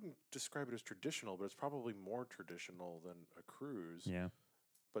mean, I wouldn't describe it as traditional, but it's probably more traditional than a cruise. Yeah.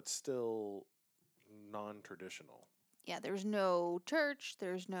 But still non-traditional. Yeah, there's no church.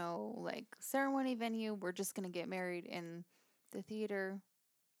 There's no ceremony venue. We're just gonna get married in the theater.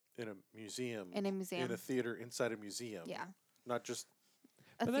 In a museum. In a museum. In a theater inside a museum. Yeah, Not just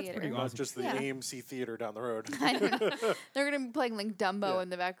a But that's theater. pretty not awesome. just the Yeah. AMC theater down the road. I don't know. They're gonna be playing Dumbo Yeah. in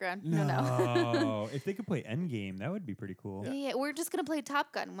the background. No, No. if they could play Endgame, that would be pretty cool. Yeah, we're just gonna play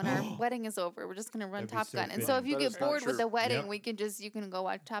Top Gun when our wedding is over. We're just gonna run That'd be Top so Gun. And so fitting. if you That get is not bored with true. the wedding, Yep. you can go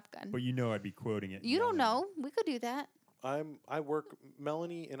watch Top Gun. But I'd be quoting it. You don't yelling. know. We could do that.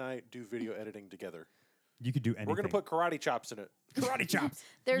 Melanie and I do video editing together. You could do anything. We're gonna put karate chops in it. karate chops.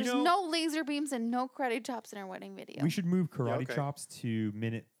 There's know- no laser beams and no karate chops in our wedding video. We should move karate okay. chops to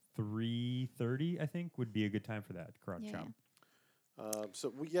minute 3:30. I think would be a good time for that karate Yeah.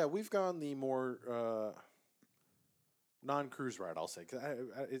 chop. We've gone the more non-cruise ride. I'll say 'cause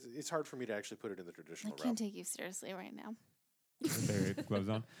it's hard for me to actually put it in the I traditional can't route. take you seriously right now. With their gloves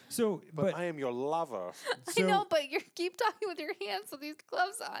on. So, But I am your lover. so, I know, but you keep talking with your hands with these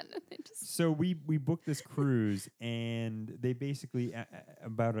gloves on. They just So we booked this cruise, and they basically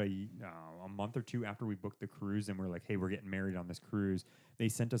about a month or two after we booked the cruise, and we're like, hey, we're getting married on this cruise. They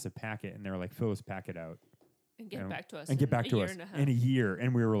sent us a packet, and they're like, fill this packet out And get back to us. and get in back a to year us and a half. in a year.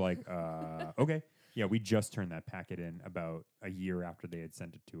 And we were like, okay, yeah, we just turned that packet in about a year after they had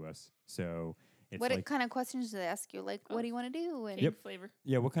sent it to us. So it's what like, kind of questions do they ask you? Like, what do you want to do? And Cake Yep. flavor.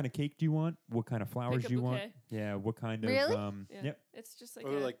 yeah, what kind of cake do you want? What kind of flowers Pick a do you want? bouquet. Yeah, what kind Really? of Yeah. Yep. It's just like Are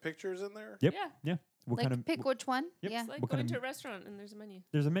there a, like pictures in there? Yep. Yeah. Yeah. What like kind of? pick which one. Yep. Yeah. It's like What kind going of to a restaurant and there's a menu.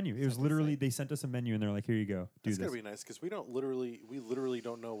 There's a menu. It was Side by literally side. they sent us a menu and they're like, "Here you go, do That's this." gonna be nice because we literally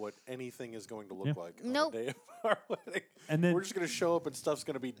don't know what anything is going to look Yeah. like on Nope. the day of our wedding. And then We're just gonna show up and stuff's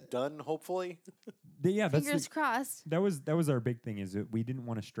gonna be done. Hopefully, yeah, that's Fingers crossed. that was our big thing is that we didn't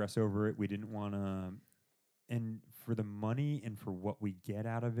want to stress over it. We didn't want to, and for the money and for what we get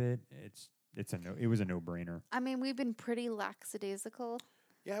out of it, it was a no brainer. I mean, we've been pretty lackadaisical.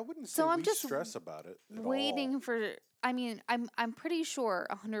 yeah, I wouldn't say So I'm we just stress about it. At Waiting all. for. I mean, I'm pretty sure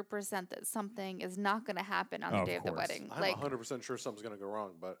 100% that something is not going to happen on the Of day of the course. wedding. I'm Like, 100% sure something's gonna go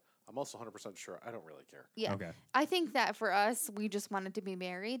wrong, but I'm also 100% sure I don't really care. yeah. Okay. I think that for us, we just wanted to be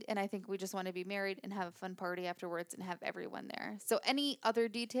married, and I think we just want to be married and have a fun party afterwards and have everyone there. So any other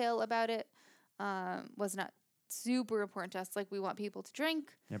detail about it was not super important to us. Like we want people to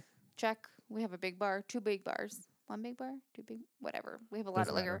drink. Yep. Check. We have a big bar, 2 big bars, 1 big bar, 2 big, whatever. We have a lot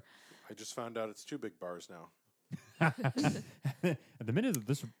Doesn't of liquor. matter. I just found out it's 2 big bars now. At the minute that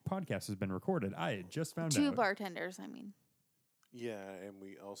this podcast has been recorded, I had just found 2 out. bartenders. I mean, Yeah, and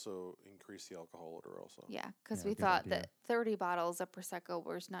we also increased the alcohol order also. yeah, because Yeah, we good thought idea. that 30 bottles of prosecco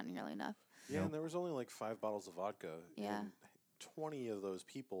was not nearly enough. Yeah, Nope. and there was only like 5 bottles of vodka. Yeah. And 20 of those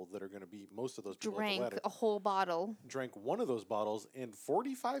people that are going to be most of those people at the Drank wedding a whole bottle. drank one of those bottles in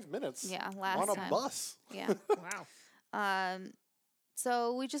 45 minutes. Yeah, last on a time. bus. Yeah. Wow.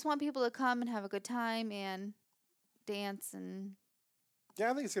 So we just want people to come and have a good time and dance and Yeah,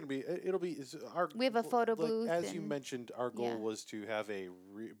 I think it's going to be. It'll be. Our We have a photo like, booth As you and- mentioned, our goal yeah. was to have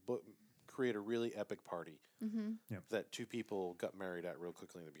create a really epic party that 2 people got married at real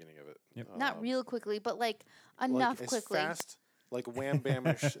quickly in the beginning of it. Yep. not real quickly, but like like enough as quickly. fast, like wham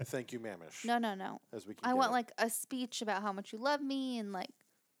bamish, thank you mamish. No. As we can. I get want it. like a speech about how much you love me and like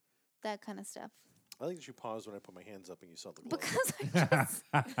that kind of stuff. I think that you paused when I put my hands up and you saw the glow. Because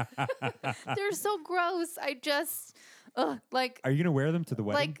I just they're so gross. I just like Are you gonna wear them to the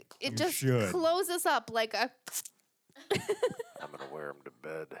wedding? like it You just should. closes up like a I'm gonna wear them to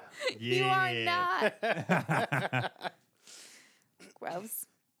bed. you are not gross.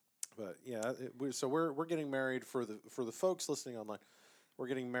 But yeah, we're getting married for the folks listening online. We're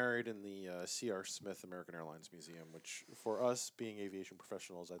getting married in the C.R. Smith American Airlines Museum, which for us being aviation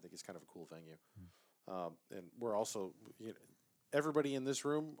professionals, I think is kind of a cool venue. And we're also, everybody in this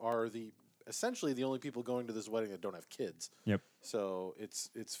room are essentially the only people going to this wedding that don't have kids. Yep. So it's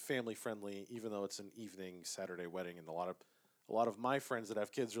family friendly, even though it's an evening Saturday wedding, and a lot of my friends that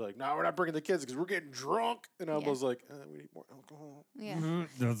have kids are like, "No, we're not bringing the kids because we're getting drunk." And I Yeah. was like, "We need more alcohol." Yeah.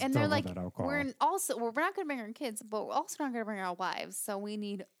 Let's And talk they're about like, that alcohol. we're not going to bring our kids, but we're also not going to bring our wives. So we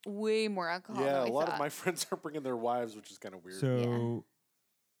need way more alcohol. Yeah, than a we lot thought. of my friends are bringing their wives, which is kind of weird. So,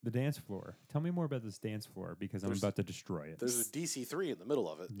 the dance floor. Tell me more about this dance floor because I'm There's- about to destroy it. There's a DC-3 in the middle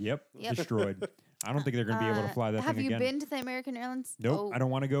of it. Yep, Yep. destroyed. I don't think they're going to be able to fly that Have thing you again. been to the American Airlines? Nope, Oh, I don't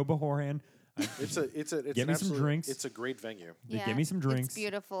want to go beforehand. It's Get an me some drinks. It's a great venue. They yeah, give me some drinks. It's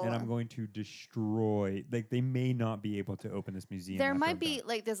beautiful. And I'm going to destroy. Like they may not be able to open this museum. There after might I'm be done.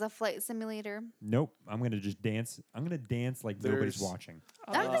 like there's a flight simulator. Nope. I'm going to just dance. I'm going to dance like nobody's There's- watching.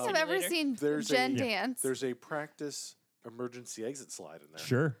 I don't think I've ever Simulator. seen There's Jen a- dance. There's a practice emergency exit slide in there.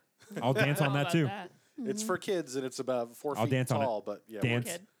 Sure. I'll dance I on don't know that too. about that. It's for kids and it's about 4 I'll feet dance on it. tall, but yeah. Dance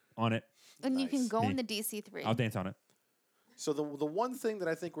kid. on it. and you can nice. go Me. in the DC-3. I'll dance on it. So the one thing that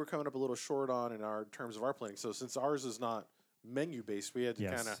I think we're coming up a little short on in our terms of our planning. So since ours is not menu based, we had to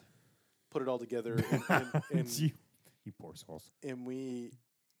Yes. kind of put it all together, You poor souls. and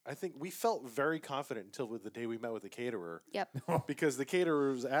I think we felt very confident until the day we met with the caterer, Yep. because the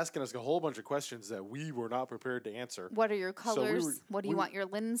caterer was asking us a whole bunch of questions that we were not prepared to answer. What are your So we colors? were- what do we you were- want your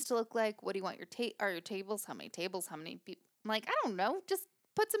linens to look like? What do you want your are your tables? How many tables? How many people? I'm like, I don't know. Just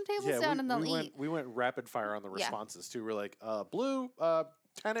put some tables down and they'll we eat. went rapid fire on the Yeah. responses too. We're like blue,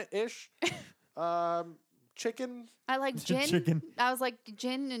 tenant-ish, chicken. I like gin. Chicken. I was like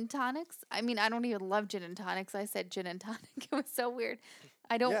gin and tonics. I mean, I don't even love gin and tonics. I said gin and tonic. It was so weird.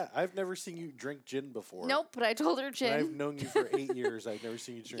 I don't. Yeah, I've never seen you drink gin before. Nope. But I told her And I've gin. known you for 8 years. I've never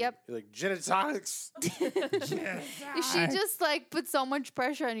seen you drink. Yep. You're like gin and tonics. She just like put so much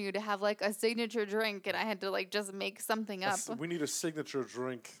pressure on you to have like a signature drink, and I had to like just make something up. We need a signature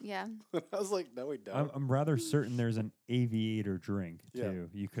drink. Yeah. I was like, no, we don't. I'm rather certain there's an aviator drink Yeah. too.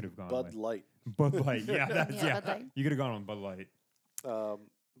 You could have gone Bud with Light. Bud Light. Yeah, that's, Yeah, yeah. Bud Light. You could have gone on Bud Light.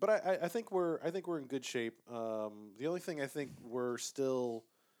 But I think we're in good shape. The only thing I think we're still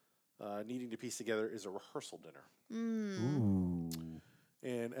needing to piece together is a rehearsal dinner. Ooh.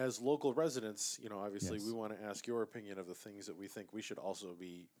 And as local residents, obviously Yes. we want to ask your opinion of the things that we think we should also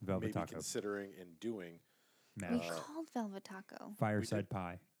be Velvet maybe taco. considering and doing. We Mash. called Velvet Taco. Fireside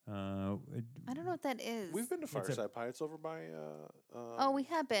pie. I don't know what that is. We've been to It's a- Fireside Pie. It's over by. Oh, we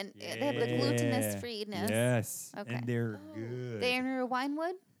have been. They have the glutinous freeness. Yes. Okay. And they're Oh. good. They're near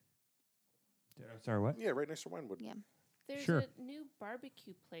Winewood. Sorry, what? Yeah, right next to Winewood. Yeah. There's Sure. a new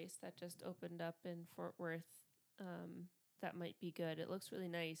barbecue place that just opened up in Fort Worth. That might be good. It looks really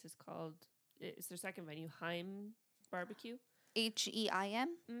nice. It's their second venue, Heim Barbecue. HEIM.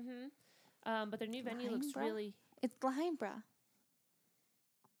 Mm-hmm. But their new venue looks Heimbra? really. It's Laheimbra.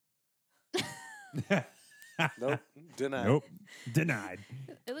 Nope. Denied. Nope. Denied.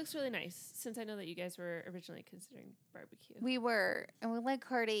 It looks really nice. Since I know that you guys were originally considering barbecue. We were, and we like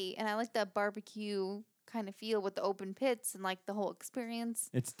Hardy, and I like that barbecue kind of feel with the open pits and like the whole experience.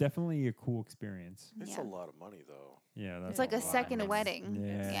 It's definitely a cool experience. It's Yeah. a lot of money, though. Yeah, that's It's like a lot of second money. wedding.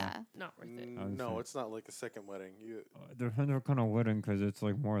 Yeah. Yeah. Not worth it. I was No, saying- it's not like a second wedding. Depends on what kind of wedding, because it's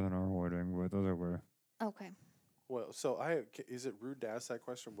like more than our wedding, but those are where. Okay. Well, so is it rude to ask that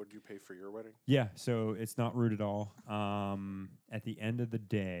question? What did you pay for your wedding? Yeah, so it's not rude at all. At the end of the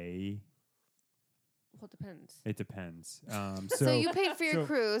day, Well, it depends. it depends. So you paid for your so-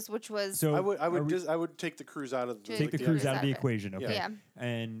 cruise, which was So I are we- I would take the cruise out of the Take take the the cruise cruise out of the out of it. equation, okay? yeah,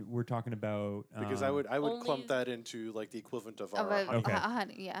 And we're talking about because I would Only- clump that into like the equivalent of of our a,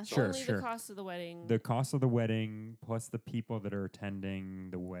 honeymoon. Okay. yeah. Sure, Only sure. the cost of the wedding. the cost of the wedding plus the people that are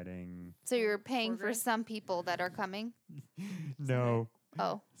attending the wedding. So you're paying for $4,000? some people that are coming. No.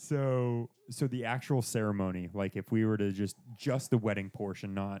 Oh, So the actual ceremony, like if we were to just the wedding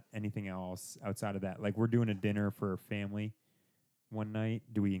portion, not anything else outside of that. Like we're doing a dinner for a family one night.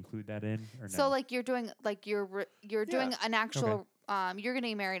 Do we include that in or no? so like you're doing like you're doing an actual you're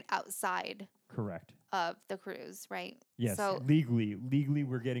getting married outside correct. of the cruise, right? Yes. So legally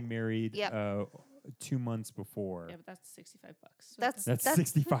we're getting married Yep. 2 months before. yeah, but that's $65. So That's- That's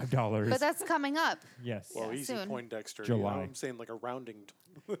 $65. but that's coming up. yes. Well, Yeah, easy soon. Poindexter. July. I'm saying like a rounding.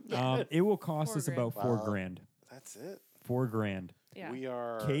 Yeah. It will cost us $4,000. about $4 Wow. grand. That's it. $4 yeah. We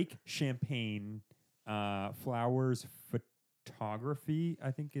are Cake, champagne, flowers, photography.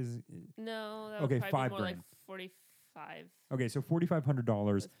 I think is No, that Okay, would probably be more $5,000. like 45 okay. So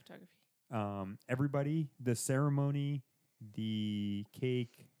 $4,500. with photography. Everybody, the ceremony, the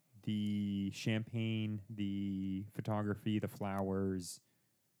cake, the champagne, the photography, the flowers.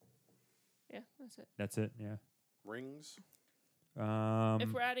 Yeah, that's it. That's it. Yeah. rings.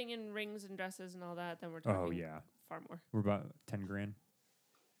 If we're adding in rings and dresses and all that, then we're talking Oh yeah, far more. we're about 10 grand.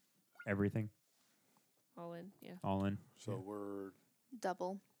 Everything, All in, yeah. all in. So we're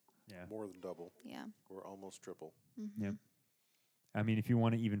Double. Yeah. more than double. Yeah. We're almost triple. Yep. I mean, if you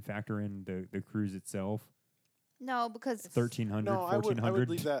want to even factor in the cruise itself, No, because 1,300, No, I would 1,400.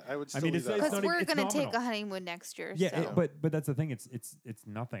 leave that. I would I still mean, leave it's that. because not we're even- it's gonna take nominal. a honeymoon next year. Yeah, so. but that's the thing. It's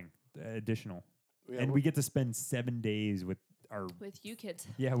nothing additional, Yeah, and we're- we get to spend 7 days with our With you kids.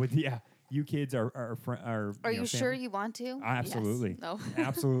 you kids our friend our. Are you sure family. you want to? Absolutely. No.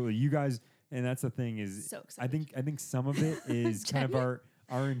 Absolutely, you guys, and that's the thing is, So I excited. think some of it is kind of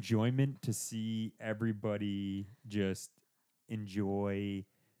our enjoyment to see everybody just enjoy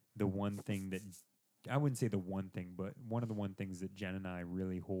the one thing that I wouldn't say the one thing, but one of the one things that Jen and I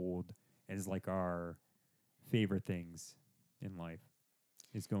really hold as like our favorite things in life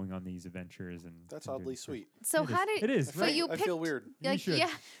is going on these adventures and That's and doing oddly stuff. sweet. So It how is. did It is, I So right? you I picked feel weird. You like should. yeah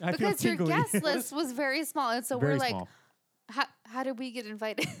I feel because your tingly. guest list was very small, and so Very we're like, small. how did we get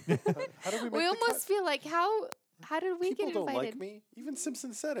invited? How did we make we the almost feel like how did we People get don't invited? like me. Even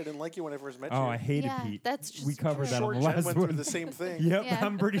Simpson said I didn't like you when I first met Oh, you. I hated Yeah, Pete. that's We just covered that on Short the Jen last went one. through the same thing. Yep, Yeah.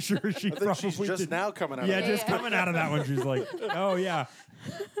 I'm pretty sure she I think probably she's just did. now coming out. Yeah, of just that. coming out of that one, she's like, "Oh yeah."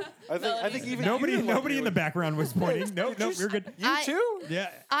 I think even Nobody, you didn't like nobody me in the when- background was pointing. Nope, nope, you're good. You I- too?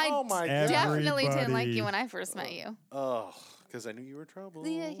 Yeah. I Oh my God. definitely didn't like Everybody. you when I first met you. Oh, because I knew you were trouble.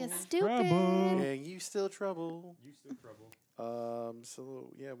 Yeah, you stupid. Trouble. And you still trouble. You still trouble.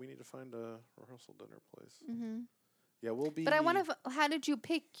 So yeah, we need to find a rehearsal dinner place. Hmm. Yeah, we'll be. But I want to. How did you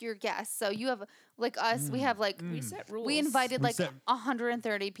pick your guests? So you have like us. We have like We set rules. we invited We like set-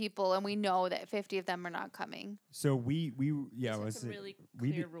 130 people, and we know that 50 of them are not coming. So we yeah, Set let's some see. really we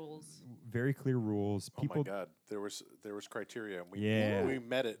clear did rules. very clear rules. Oh People, my God, there was criteria. And we Yeah. we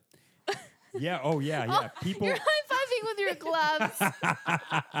met it. yeah, oh yeah, yeah. People. You're high fiving with your gloves.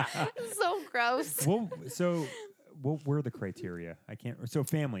 So gross. Well, so what were the criteria? I can't. So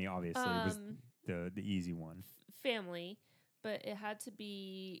family obviously was the easy one. Family, but it had to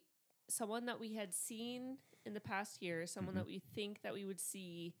be someone that we had seen in the past year, someone that we think that we would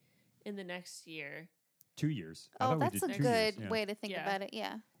see in the next year. 2 years. I Oh, thought we that's a did 2 good years, yeah. way to think Yeah. about it.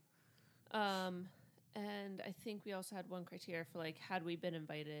 Yeah. And I think we also had one criteria for like had we been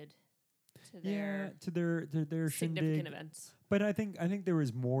invited to their to their significant shindig. events. But I think there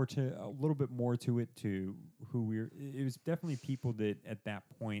was a little bit more to it to who we're. It was definitely people that at that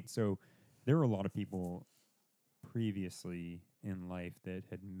point. So there were a lot of people previously in life that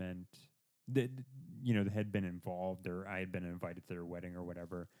had meant that that had been involved, or I had been invited to their wedding or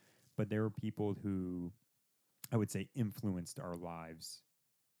whatever. But there were people who I would say influenced our lives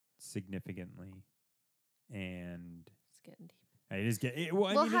significantly, and It's getting deep. it is get. It, well,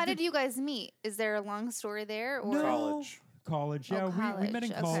 I Well, mean, how it did you guys meet? Is there a long story there? Or No. College. College, Oh, yeah, we met in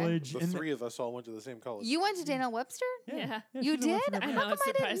college, okay. college. The and three of us all went to the same college. You went to Daniel Webster? Yeah. You she's the one did? from I the- know, How come it's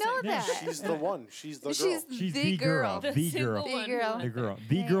I didn't know surprising. Yeah, that? She's the one. She's the girl. She's the girl. The the single girl. The one who girl. went The girl, there.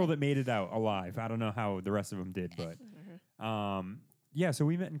 the girl Yeah. that made it out alive. I don't know how the rest of them did, but yeah. So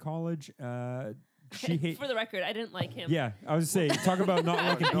we met in college. She hate. For the record, I didn't like him. Yeah, I was saying, talk about not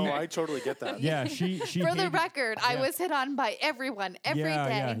liking no, people. I totally get that. Yeah, she. For the hated- record, I yeah. was hit on by everyone every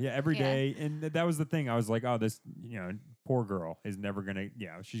day. Yeah, every day, and that was the thing. I was like, oh, this, poor girl is never gonna,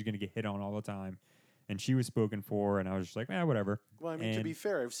 she's gonna get hit on all the time, and she was spoken for, and I was just like, whatever. Well, I mean, to And- be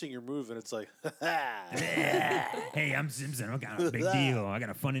fair, I've seen your move, and it's like, Hey, I'm Simpson. I got a big deal. I got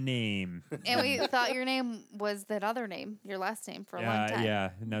a funny name. And we thought your name was that other name, your last name, for a long time. Yeah,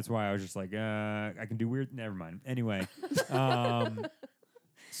 and that's why I was just like, I can do weird. Never mind. Anyway,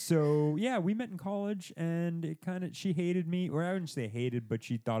 so yeah, we met in college, and it she hated me, or I wouldn't say hated, but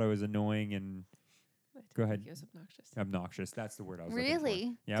she thought I was annoying and I didn't Go think ahead. He was obnoxious. obnoxious. That's the word I was looking for.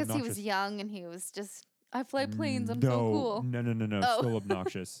 Really? Yeah, Because he was obnoxious. young and he was just, I fly planes, I'm no, so cool. No. Oh. Still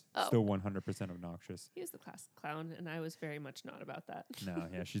obnoxious. Oh. Still 100% obnoxious. He was the class clown, and I was very much not about that. No,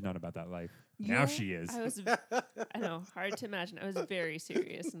 yeah, she's not about that life. Yeah. Now she is. I was, I know, hard to imagine. I was very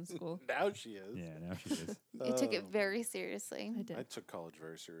serious in school. now she is. Yeah, now she is. You took it very seriously. I did. I took college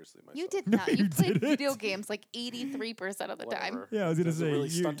very seriously myself. You did No, not. you You played didn't. video games like 83% of the time. Whatever. Yeah, I was gonna Has it say, really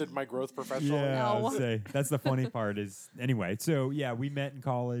you- stunted my growth professionally. Yeah, I No. would say that's the funny part is anyway. So yeah, we met in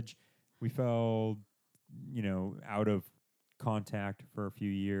college. We fell, out of contact for a few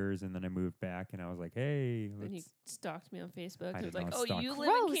years, and then I moved back, and I was like, hey, Then you let's. stalked me on Facebook. I I was did like, not "Oh, stalk. you live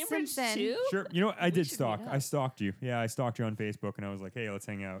Gross, in Cambridge Simpson. too?" Sure, I We did should meet stalk. I up. stalked you. Yeah, I stalked you on Facebook, and I was like, hey, let's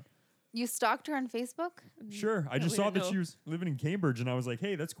hang out. You stalked her on Facebook? Sure. I No, just we saw didn't that she know. was living in Cambridge, and I was like,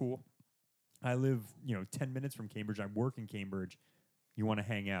 hey, that's cool. I live, 10 minutes from Cambridge. I work in Cambridge. You want to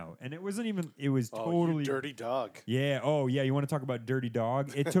hang out? And it wasn't even. It was Oh, totally you dirty dog. Yeah. Oh, yeah. You want to talk about dirty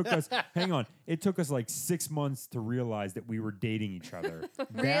dog? It took us. Hang on. It took us like 6 months to realize that we were dating each other.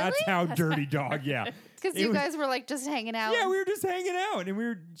 That's Really? how dirty dog. Yeah. Because It you was- guys were like just hanging out. Yeah, we were just hanging out, and we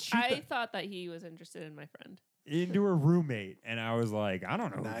were I thought that he was interested in my friend. into a roommate, and I was like, I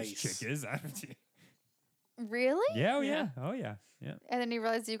don't know who this Nice. chick is. Really? Yeah. Oh yeah. Yeah. Oh yeah. Yeah. And then you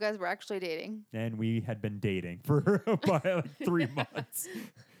realized you guys were actually dating. And we had been dating for about like 3 months.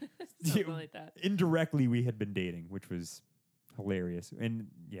 Something like that. Indirectly, we had been dating, which was hilarious. And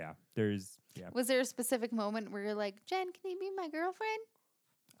yeah, Was there a specific moment where you're like, Jen, can you be my girlfriend?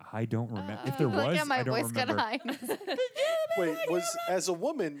 I don't remember. If there Like, was, yeah, my I don't voice got remember. high. Wait, was as a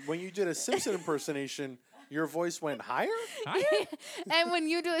woman when you did a Simpson impersonation, your voice went higher? And when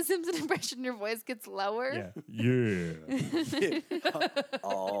you do a Simpson impression, your voice gets lower. Yeah. Yeah.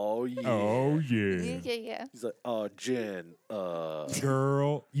 Oh yeah. Oh Yeah, yeah. yeah. He's like, oh Jen,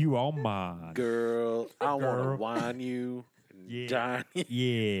 Girl, you all mine. girl, I want Girl. to wine you and Yeah. dine you.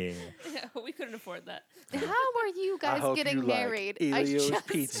 Yeah. Yeah, we couldn't afford that. How are you I guys hope getting you like married? I Elio's just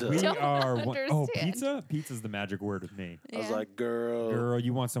pizza. We don't are one, oh, understand. pizza? Pizza's the magic word with me. I was Yeah. like, girl, Girl,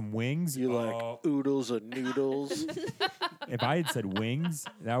 you want some wings? you Oh, like oodles or noodles? if I had said wings,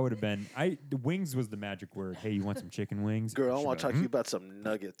 that would have been the wings was the magic word. Hey, you want some chicken wings? Girl, I She'd want be to talk like, to you about some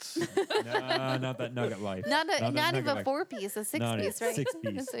nuggets. Nah, not that nugget life. Not that even nugget a life. 4-piece, a 6-piece, Not a right?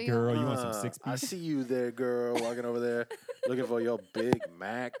 6-piece. So you- Girl, you want some I 6-piece? see you there, girl, walking over there, looking for your Big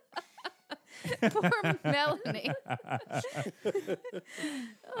Mac. Poor Melanie.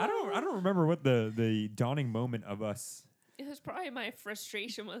 I don't remember what the dawning moment of us. It was probably my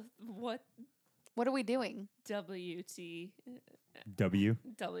frustration with what What are we doing? WTW.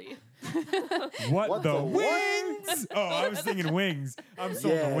 W. What What the the what? wings? Oh, I was thinking wings. I'm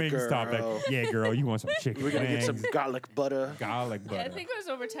still on Yeah, the wings girl. topic. Yeah, girl, you want some chicken We're gonna wings? get some garlic butter. garlic butter. Yeah, I think it was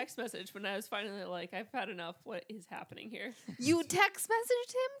over text message when I was finally like, I've had enough. What is happening here? You text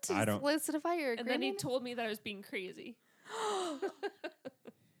messaged him I to don't- solidify your And then he agreement? told me that I was being crazy.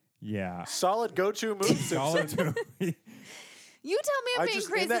 Yeah. Solid go-to move, Solid Simpson. too. You tell me I'm being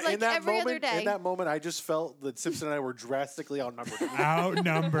crazy like every other day. In that moment, I just felt that Simpson and I were drastically outnumbered.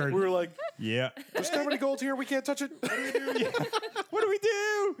 Outnumbered. We were like, Yeah. "There's comedy gold here. We can't touch it." What do we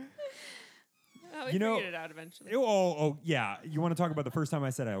do? Oh, I You know- figured it out eventually. Oh, yeah. You want to talk about the first time I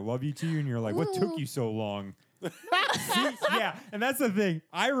said I love you to you, and you're like, what took Ooh. you so long? See? Yeah, and that's the thing.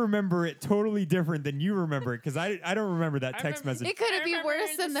 I remember it totally different than you remember it because I don't remember that I text remember- message. It could I be remember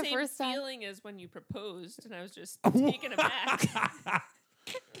worse than the same first time. feeling as when you proposed, and I was just taken aback.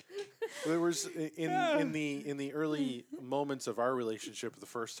 There was in the early moments of our relationship, the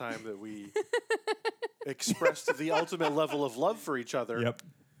first time that we expressed the ultimate level of love for each other. Yep.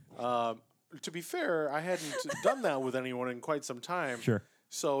 To be fair, I hadn't done that with anyone in quite some time. Sure.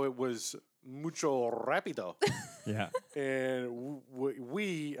 So it was mucho rapido. Yeah. And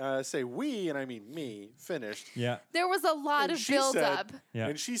we say we, and I mean me, finished. Yeah. There was a lot And of she build said- up. Yeah.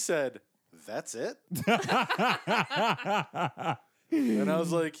 And she said, "That's it?" And I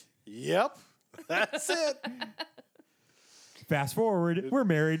was like, "Yep, that's it." Fast forward, we're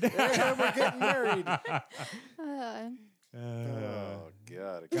married. And we're getting married. Uh, Oh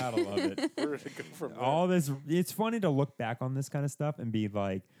God, Gotta love it. Where did it go from there? All this, it's funny to look back on this kind of stuff and be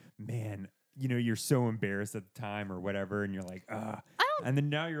like, man, you're so embarrassed at the time or whatever, and you're like, and then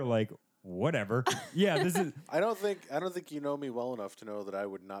now you're like, whatever. Yeah, this is. I don't think you know me well enough to know that I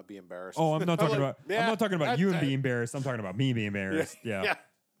would not be embarrassed. Oh, I'm not talking like, about. "Yeah, I'm not talking about you and that's being embarrassed. I'm talking about me being embarrassed. Yeah. yeah.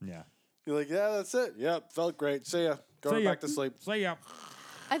 Yeah. You're like, yeah, that's it. Yep, felt great. See ya. Going See ya. back to sleep. Say yeah.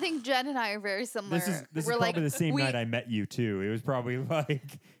 I think Jen and I are very similar. This is We're probably like, the same we, night I met you too. It was probably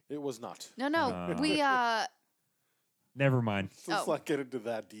like, It was not. No, we never mind. Let's Oh. not get into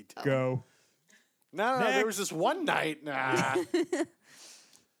that detail. Go. No, there Next. was this one night. Nah.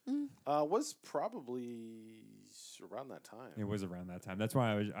 Was probably around that time. It was around that time. That's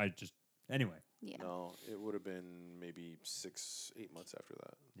why I just anyway. yeah. No, it would have been maybe 6-8 months after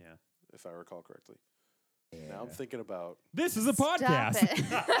that, Yeah. if I recall correctly. Now I'm thinking about. This is a Stop podcast. it.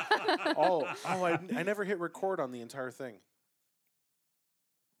 I never hit record on the entire thing.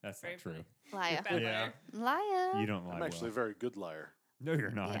 That's Very not true. funny. Liar. Bad Yeah. liar. Liar. You don't lie. I'm actually a very good liar. No,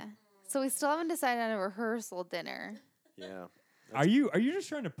 you're not. Yeah. So we still haven't decided on a rehearsal dinner. Yeah. Are you just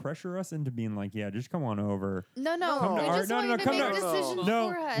trying to pressure us into being like, yeah, just come on over? No, Come we to our- just no, want no, you to come make to- decisions No,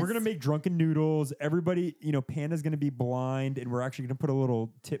 for us. we're gonna make drunken noodles. Everybody, Panda's gonna be blind, and we're actually gonna put a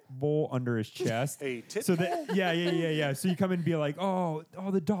little tip bowl under his chest. A tit So bowl? that yeah. So you come in and be like, oh,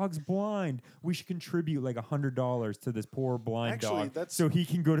 the dog's blind. We should contribute like $100 to this poor blind Actually, dog, that's- so he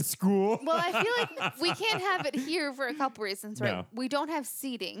can go to school. Well, I feel like we can't have it here for a couple reasons, right? No. We don't have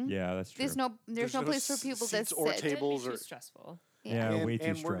seating. Yeah, that's true. There's no place for people to seats sit. or It'd be tables too or. stressful. Yeah, and way too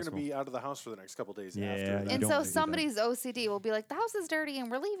and we're stressful. going to be out of the house for the next couple days Yeah, after you that. And don't so wanna do that. somebody's OCD will be like, the house is dirty and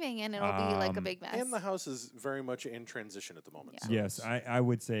we're leaving, and it'll be like a big mess. And the house is very much in transition at the moment. Yeah. so Yes, it's- I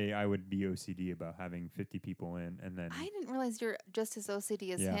would say I would be OCD about having 50 people in, and then I didn't realize you're just as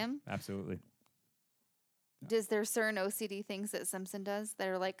OCD as yeah, him. absolutely. Does there certain OCD things that Simpson does that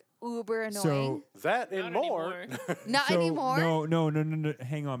are like uber So- annoying? that and Not more. anymore. Not So, anymore. No.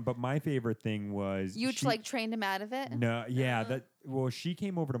 Hang on. But my favorite thing was You she- like trained him out of it. No, yeah. Well, she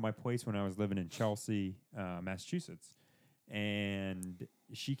came over to my place when I was living in Chelsea, Massachusetts, and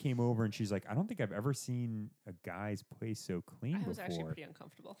she came over and she's like, I don't think I've ever seen a guy's place so clean I was actually before. pretty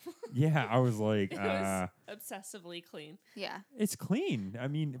uncomfortable. Yeah, I was like, It was obsessively clean. Yeah, it's clean. I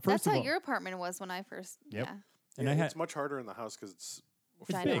mean, first that's of how all, your apartment was when I first. Yep. Yeah, and Yeah, I had it's much harder in the house because it's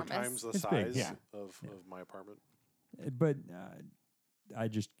It's 4 big. times the It's size big, yeah. of my apartment. but I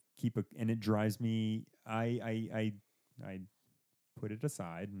just keep it, and it drives me. I put it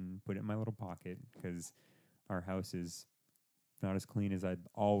aside and put it in my little pocket because our house is not as clean as I'd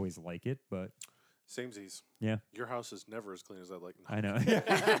always like it. But Samesies. yeah, Your house is never as clean as I'd like. No. I know.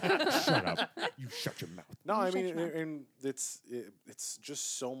 Shut up! You shut your mouth. No, I Shut mean, your mouth. and it's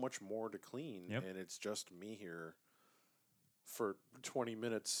just so much more to clean, Yep. and it's just me here for 20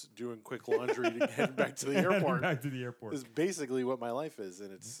 minutes doing quick laundry to head back to the airport. Back to the airport. Is basically what my life is,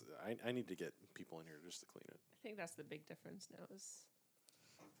 and it's I need to get people in here just to clean it. I think that's the big difference now is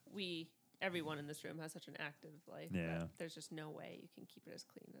everyone in this room has such an active life Yeah. that there's just no way you can keep it as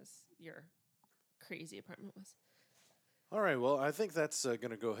clean as your crazy apartment was. All right, well, I think that's going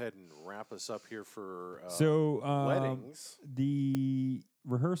to go ahead and wrap us up here for So weddings. the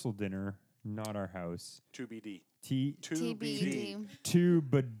rehearsal dinner, not our house. 2BD. TBD. Two,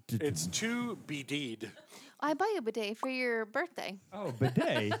 but It's 2BD'd. I bought you a bidet for your birthday. oh,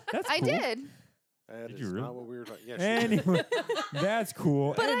 bidet. That's I cool. did, That Did is you really? not what we were talking. Yeah, Anyway, that's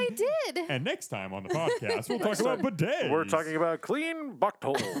cool. but and, I did. and next time on the podcast, we'll talk about bidets. we're talking about clean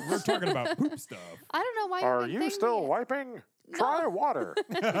buttholes. We're talking about poop stuff. I don't know why. Are would you think still me. wiping? Try water.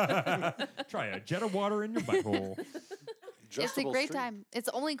 Try a jet of water in your butthole. It's a Adjustable great stream. time. It's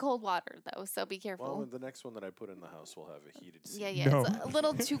only cold water though, so be Well, careful. the next one that I put in the house will have a heated seat. Yeah, No. it's a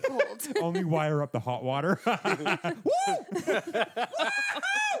little too cold. Only wire up the hot water.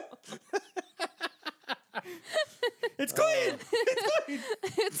 It's clean.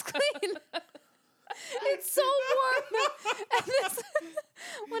 It's clean. It's so warm. And this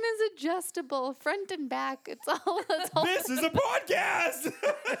one is adjustable, front and back. It's all. This is a podcast.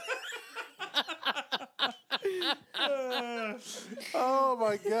 Oh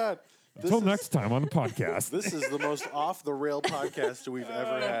my god! Until next time on the podcast. This is the most off the rail podcast we've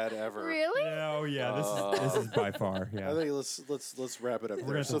ever had ever. Really? Yeah, oh yeah, this is by far. I Yeah. think let's wrap it up We're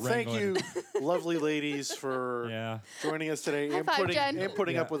there. gonna So have to thank you, wrangle lovely ladies, for Yeah. joining us today High five, Jen. and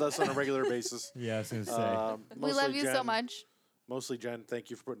putting Yeah. up with us on a regular basis. Yeah, I was gonna say. We Mostly love you so Jen- much. Mostly Jen, thank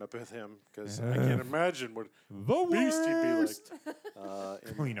you for putting up with him because I can't imagine what the beast he'd be worst. like.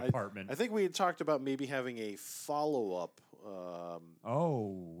 And Clean apartment. I think we had talked about maybe having a follow-up,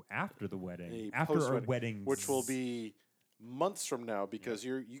 Oh, after the wedding. a After our post-wedding, weddings. which will be months from now because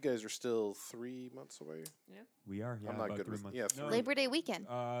you guys are still 3 months away. We are, yeah. I'm not about good 3 with months. yeah, No, three. Labor Day weekend.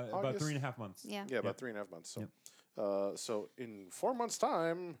 about August. 3.5 months. Yeah. Yeah, about Yep. 3.5 months. So, Yep. so in 4 months'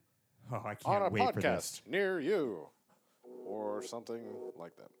 time, Oh, I on can't a wait for this. podcast near you, or something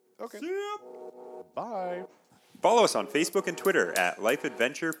like that. Okay. See ya. Bye. Follow us on Facebook and Twitter at Life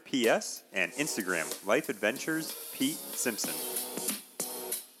Adventure PS and Instagram Life Adventures Pete Simpson.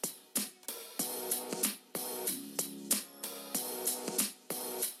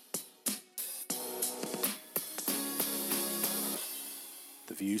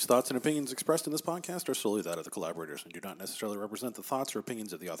 The views, thoughts, and opinions expressed in this podcast are solely that of the collaborators and do not necessarily represent the thoughts or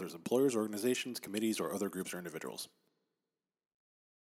opinions of the author's employers, organizations, committees, or other groups or individuals.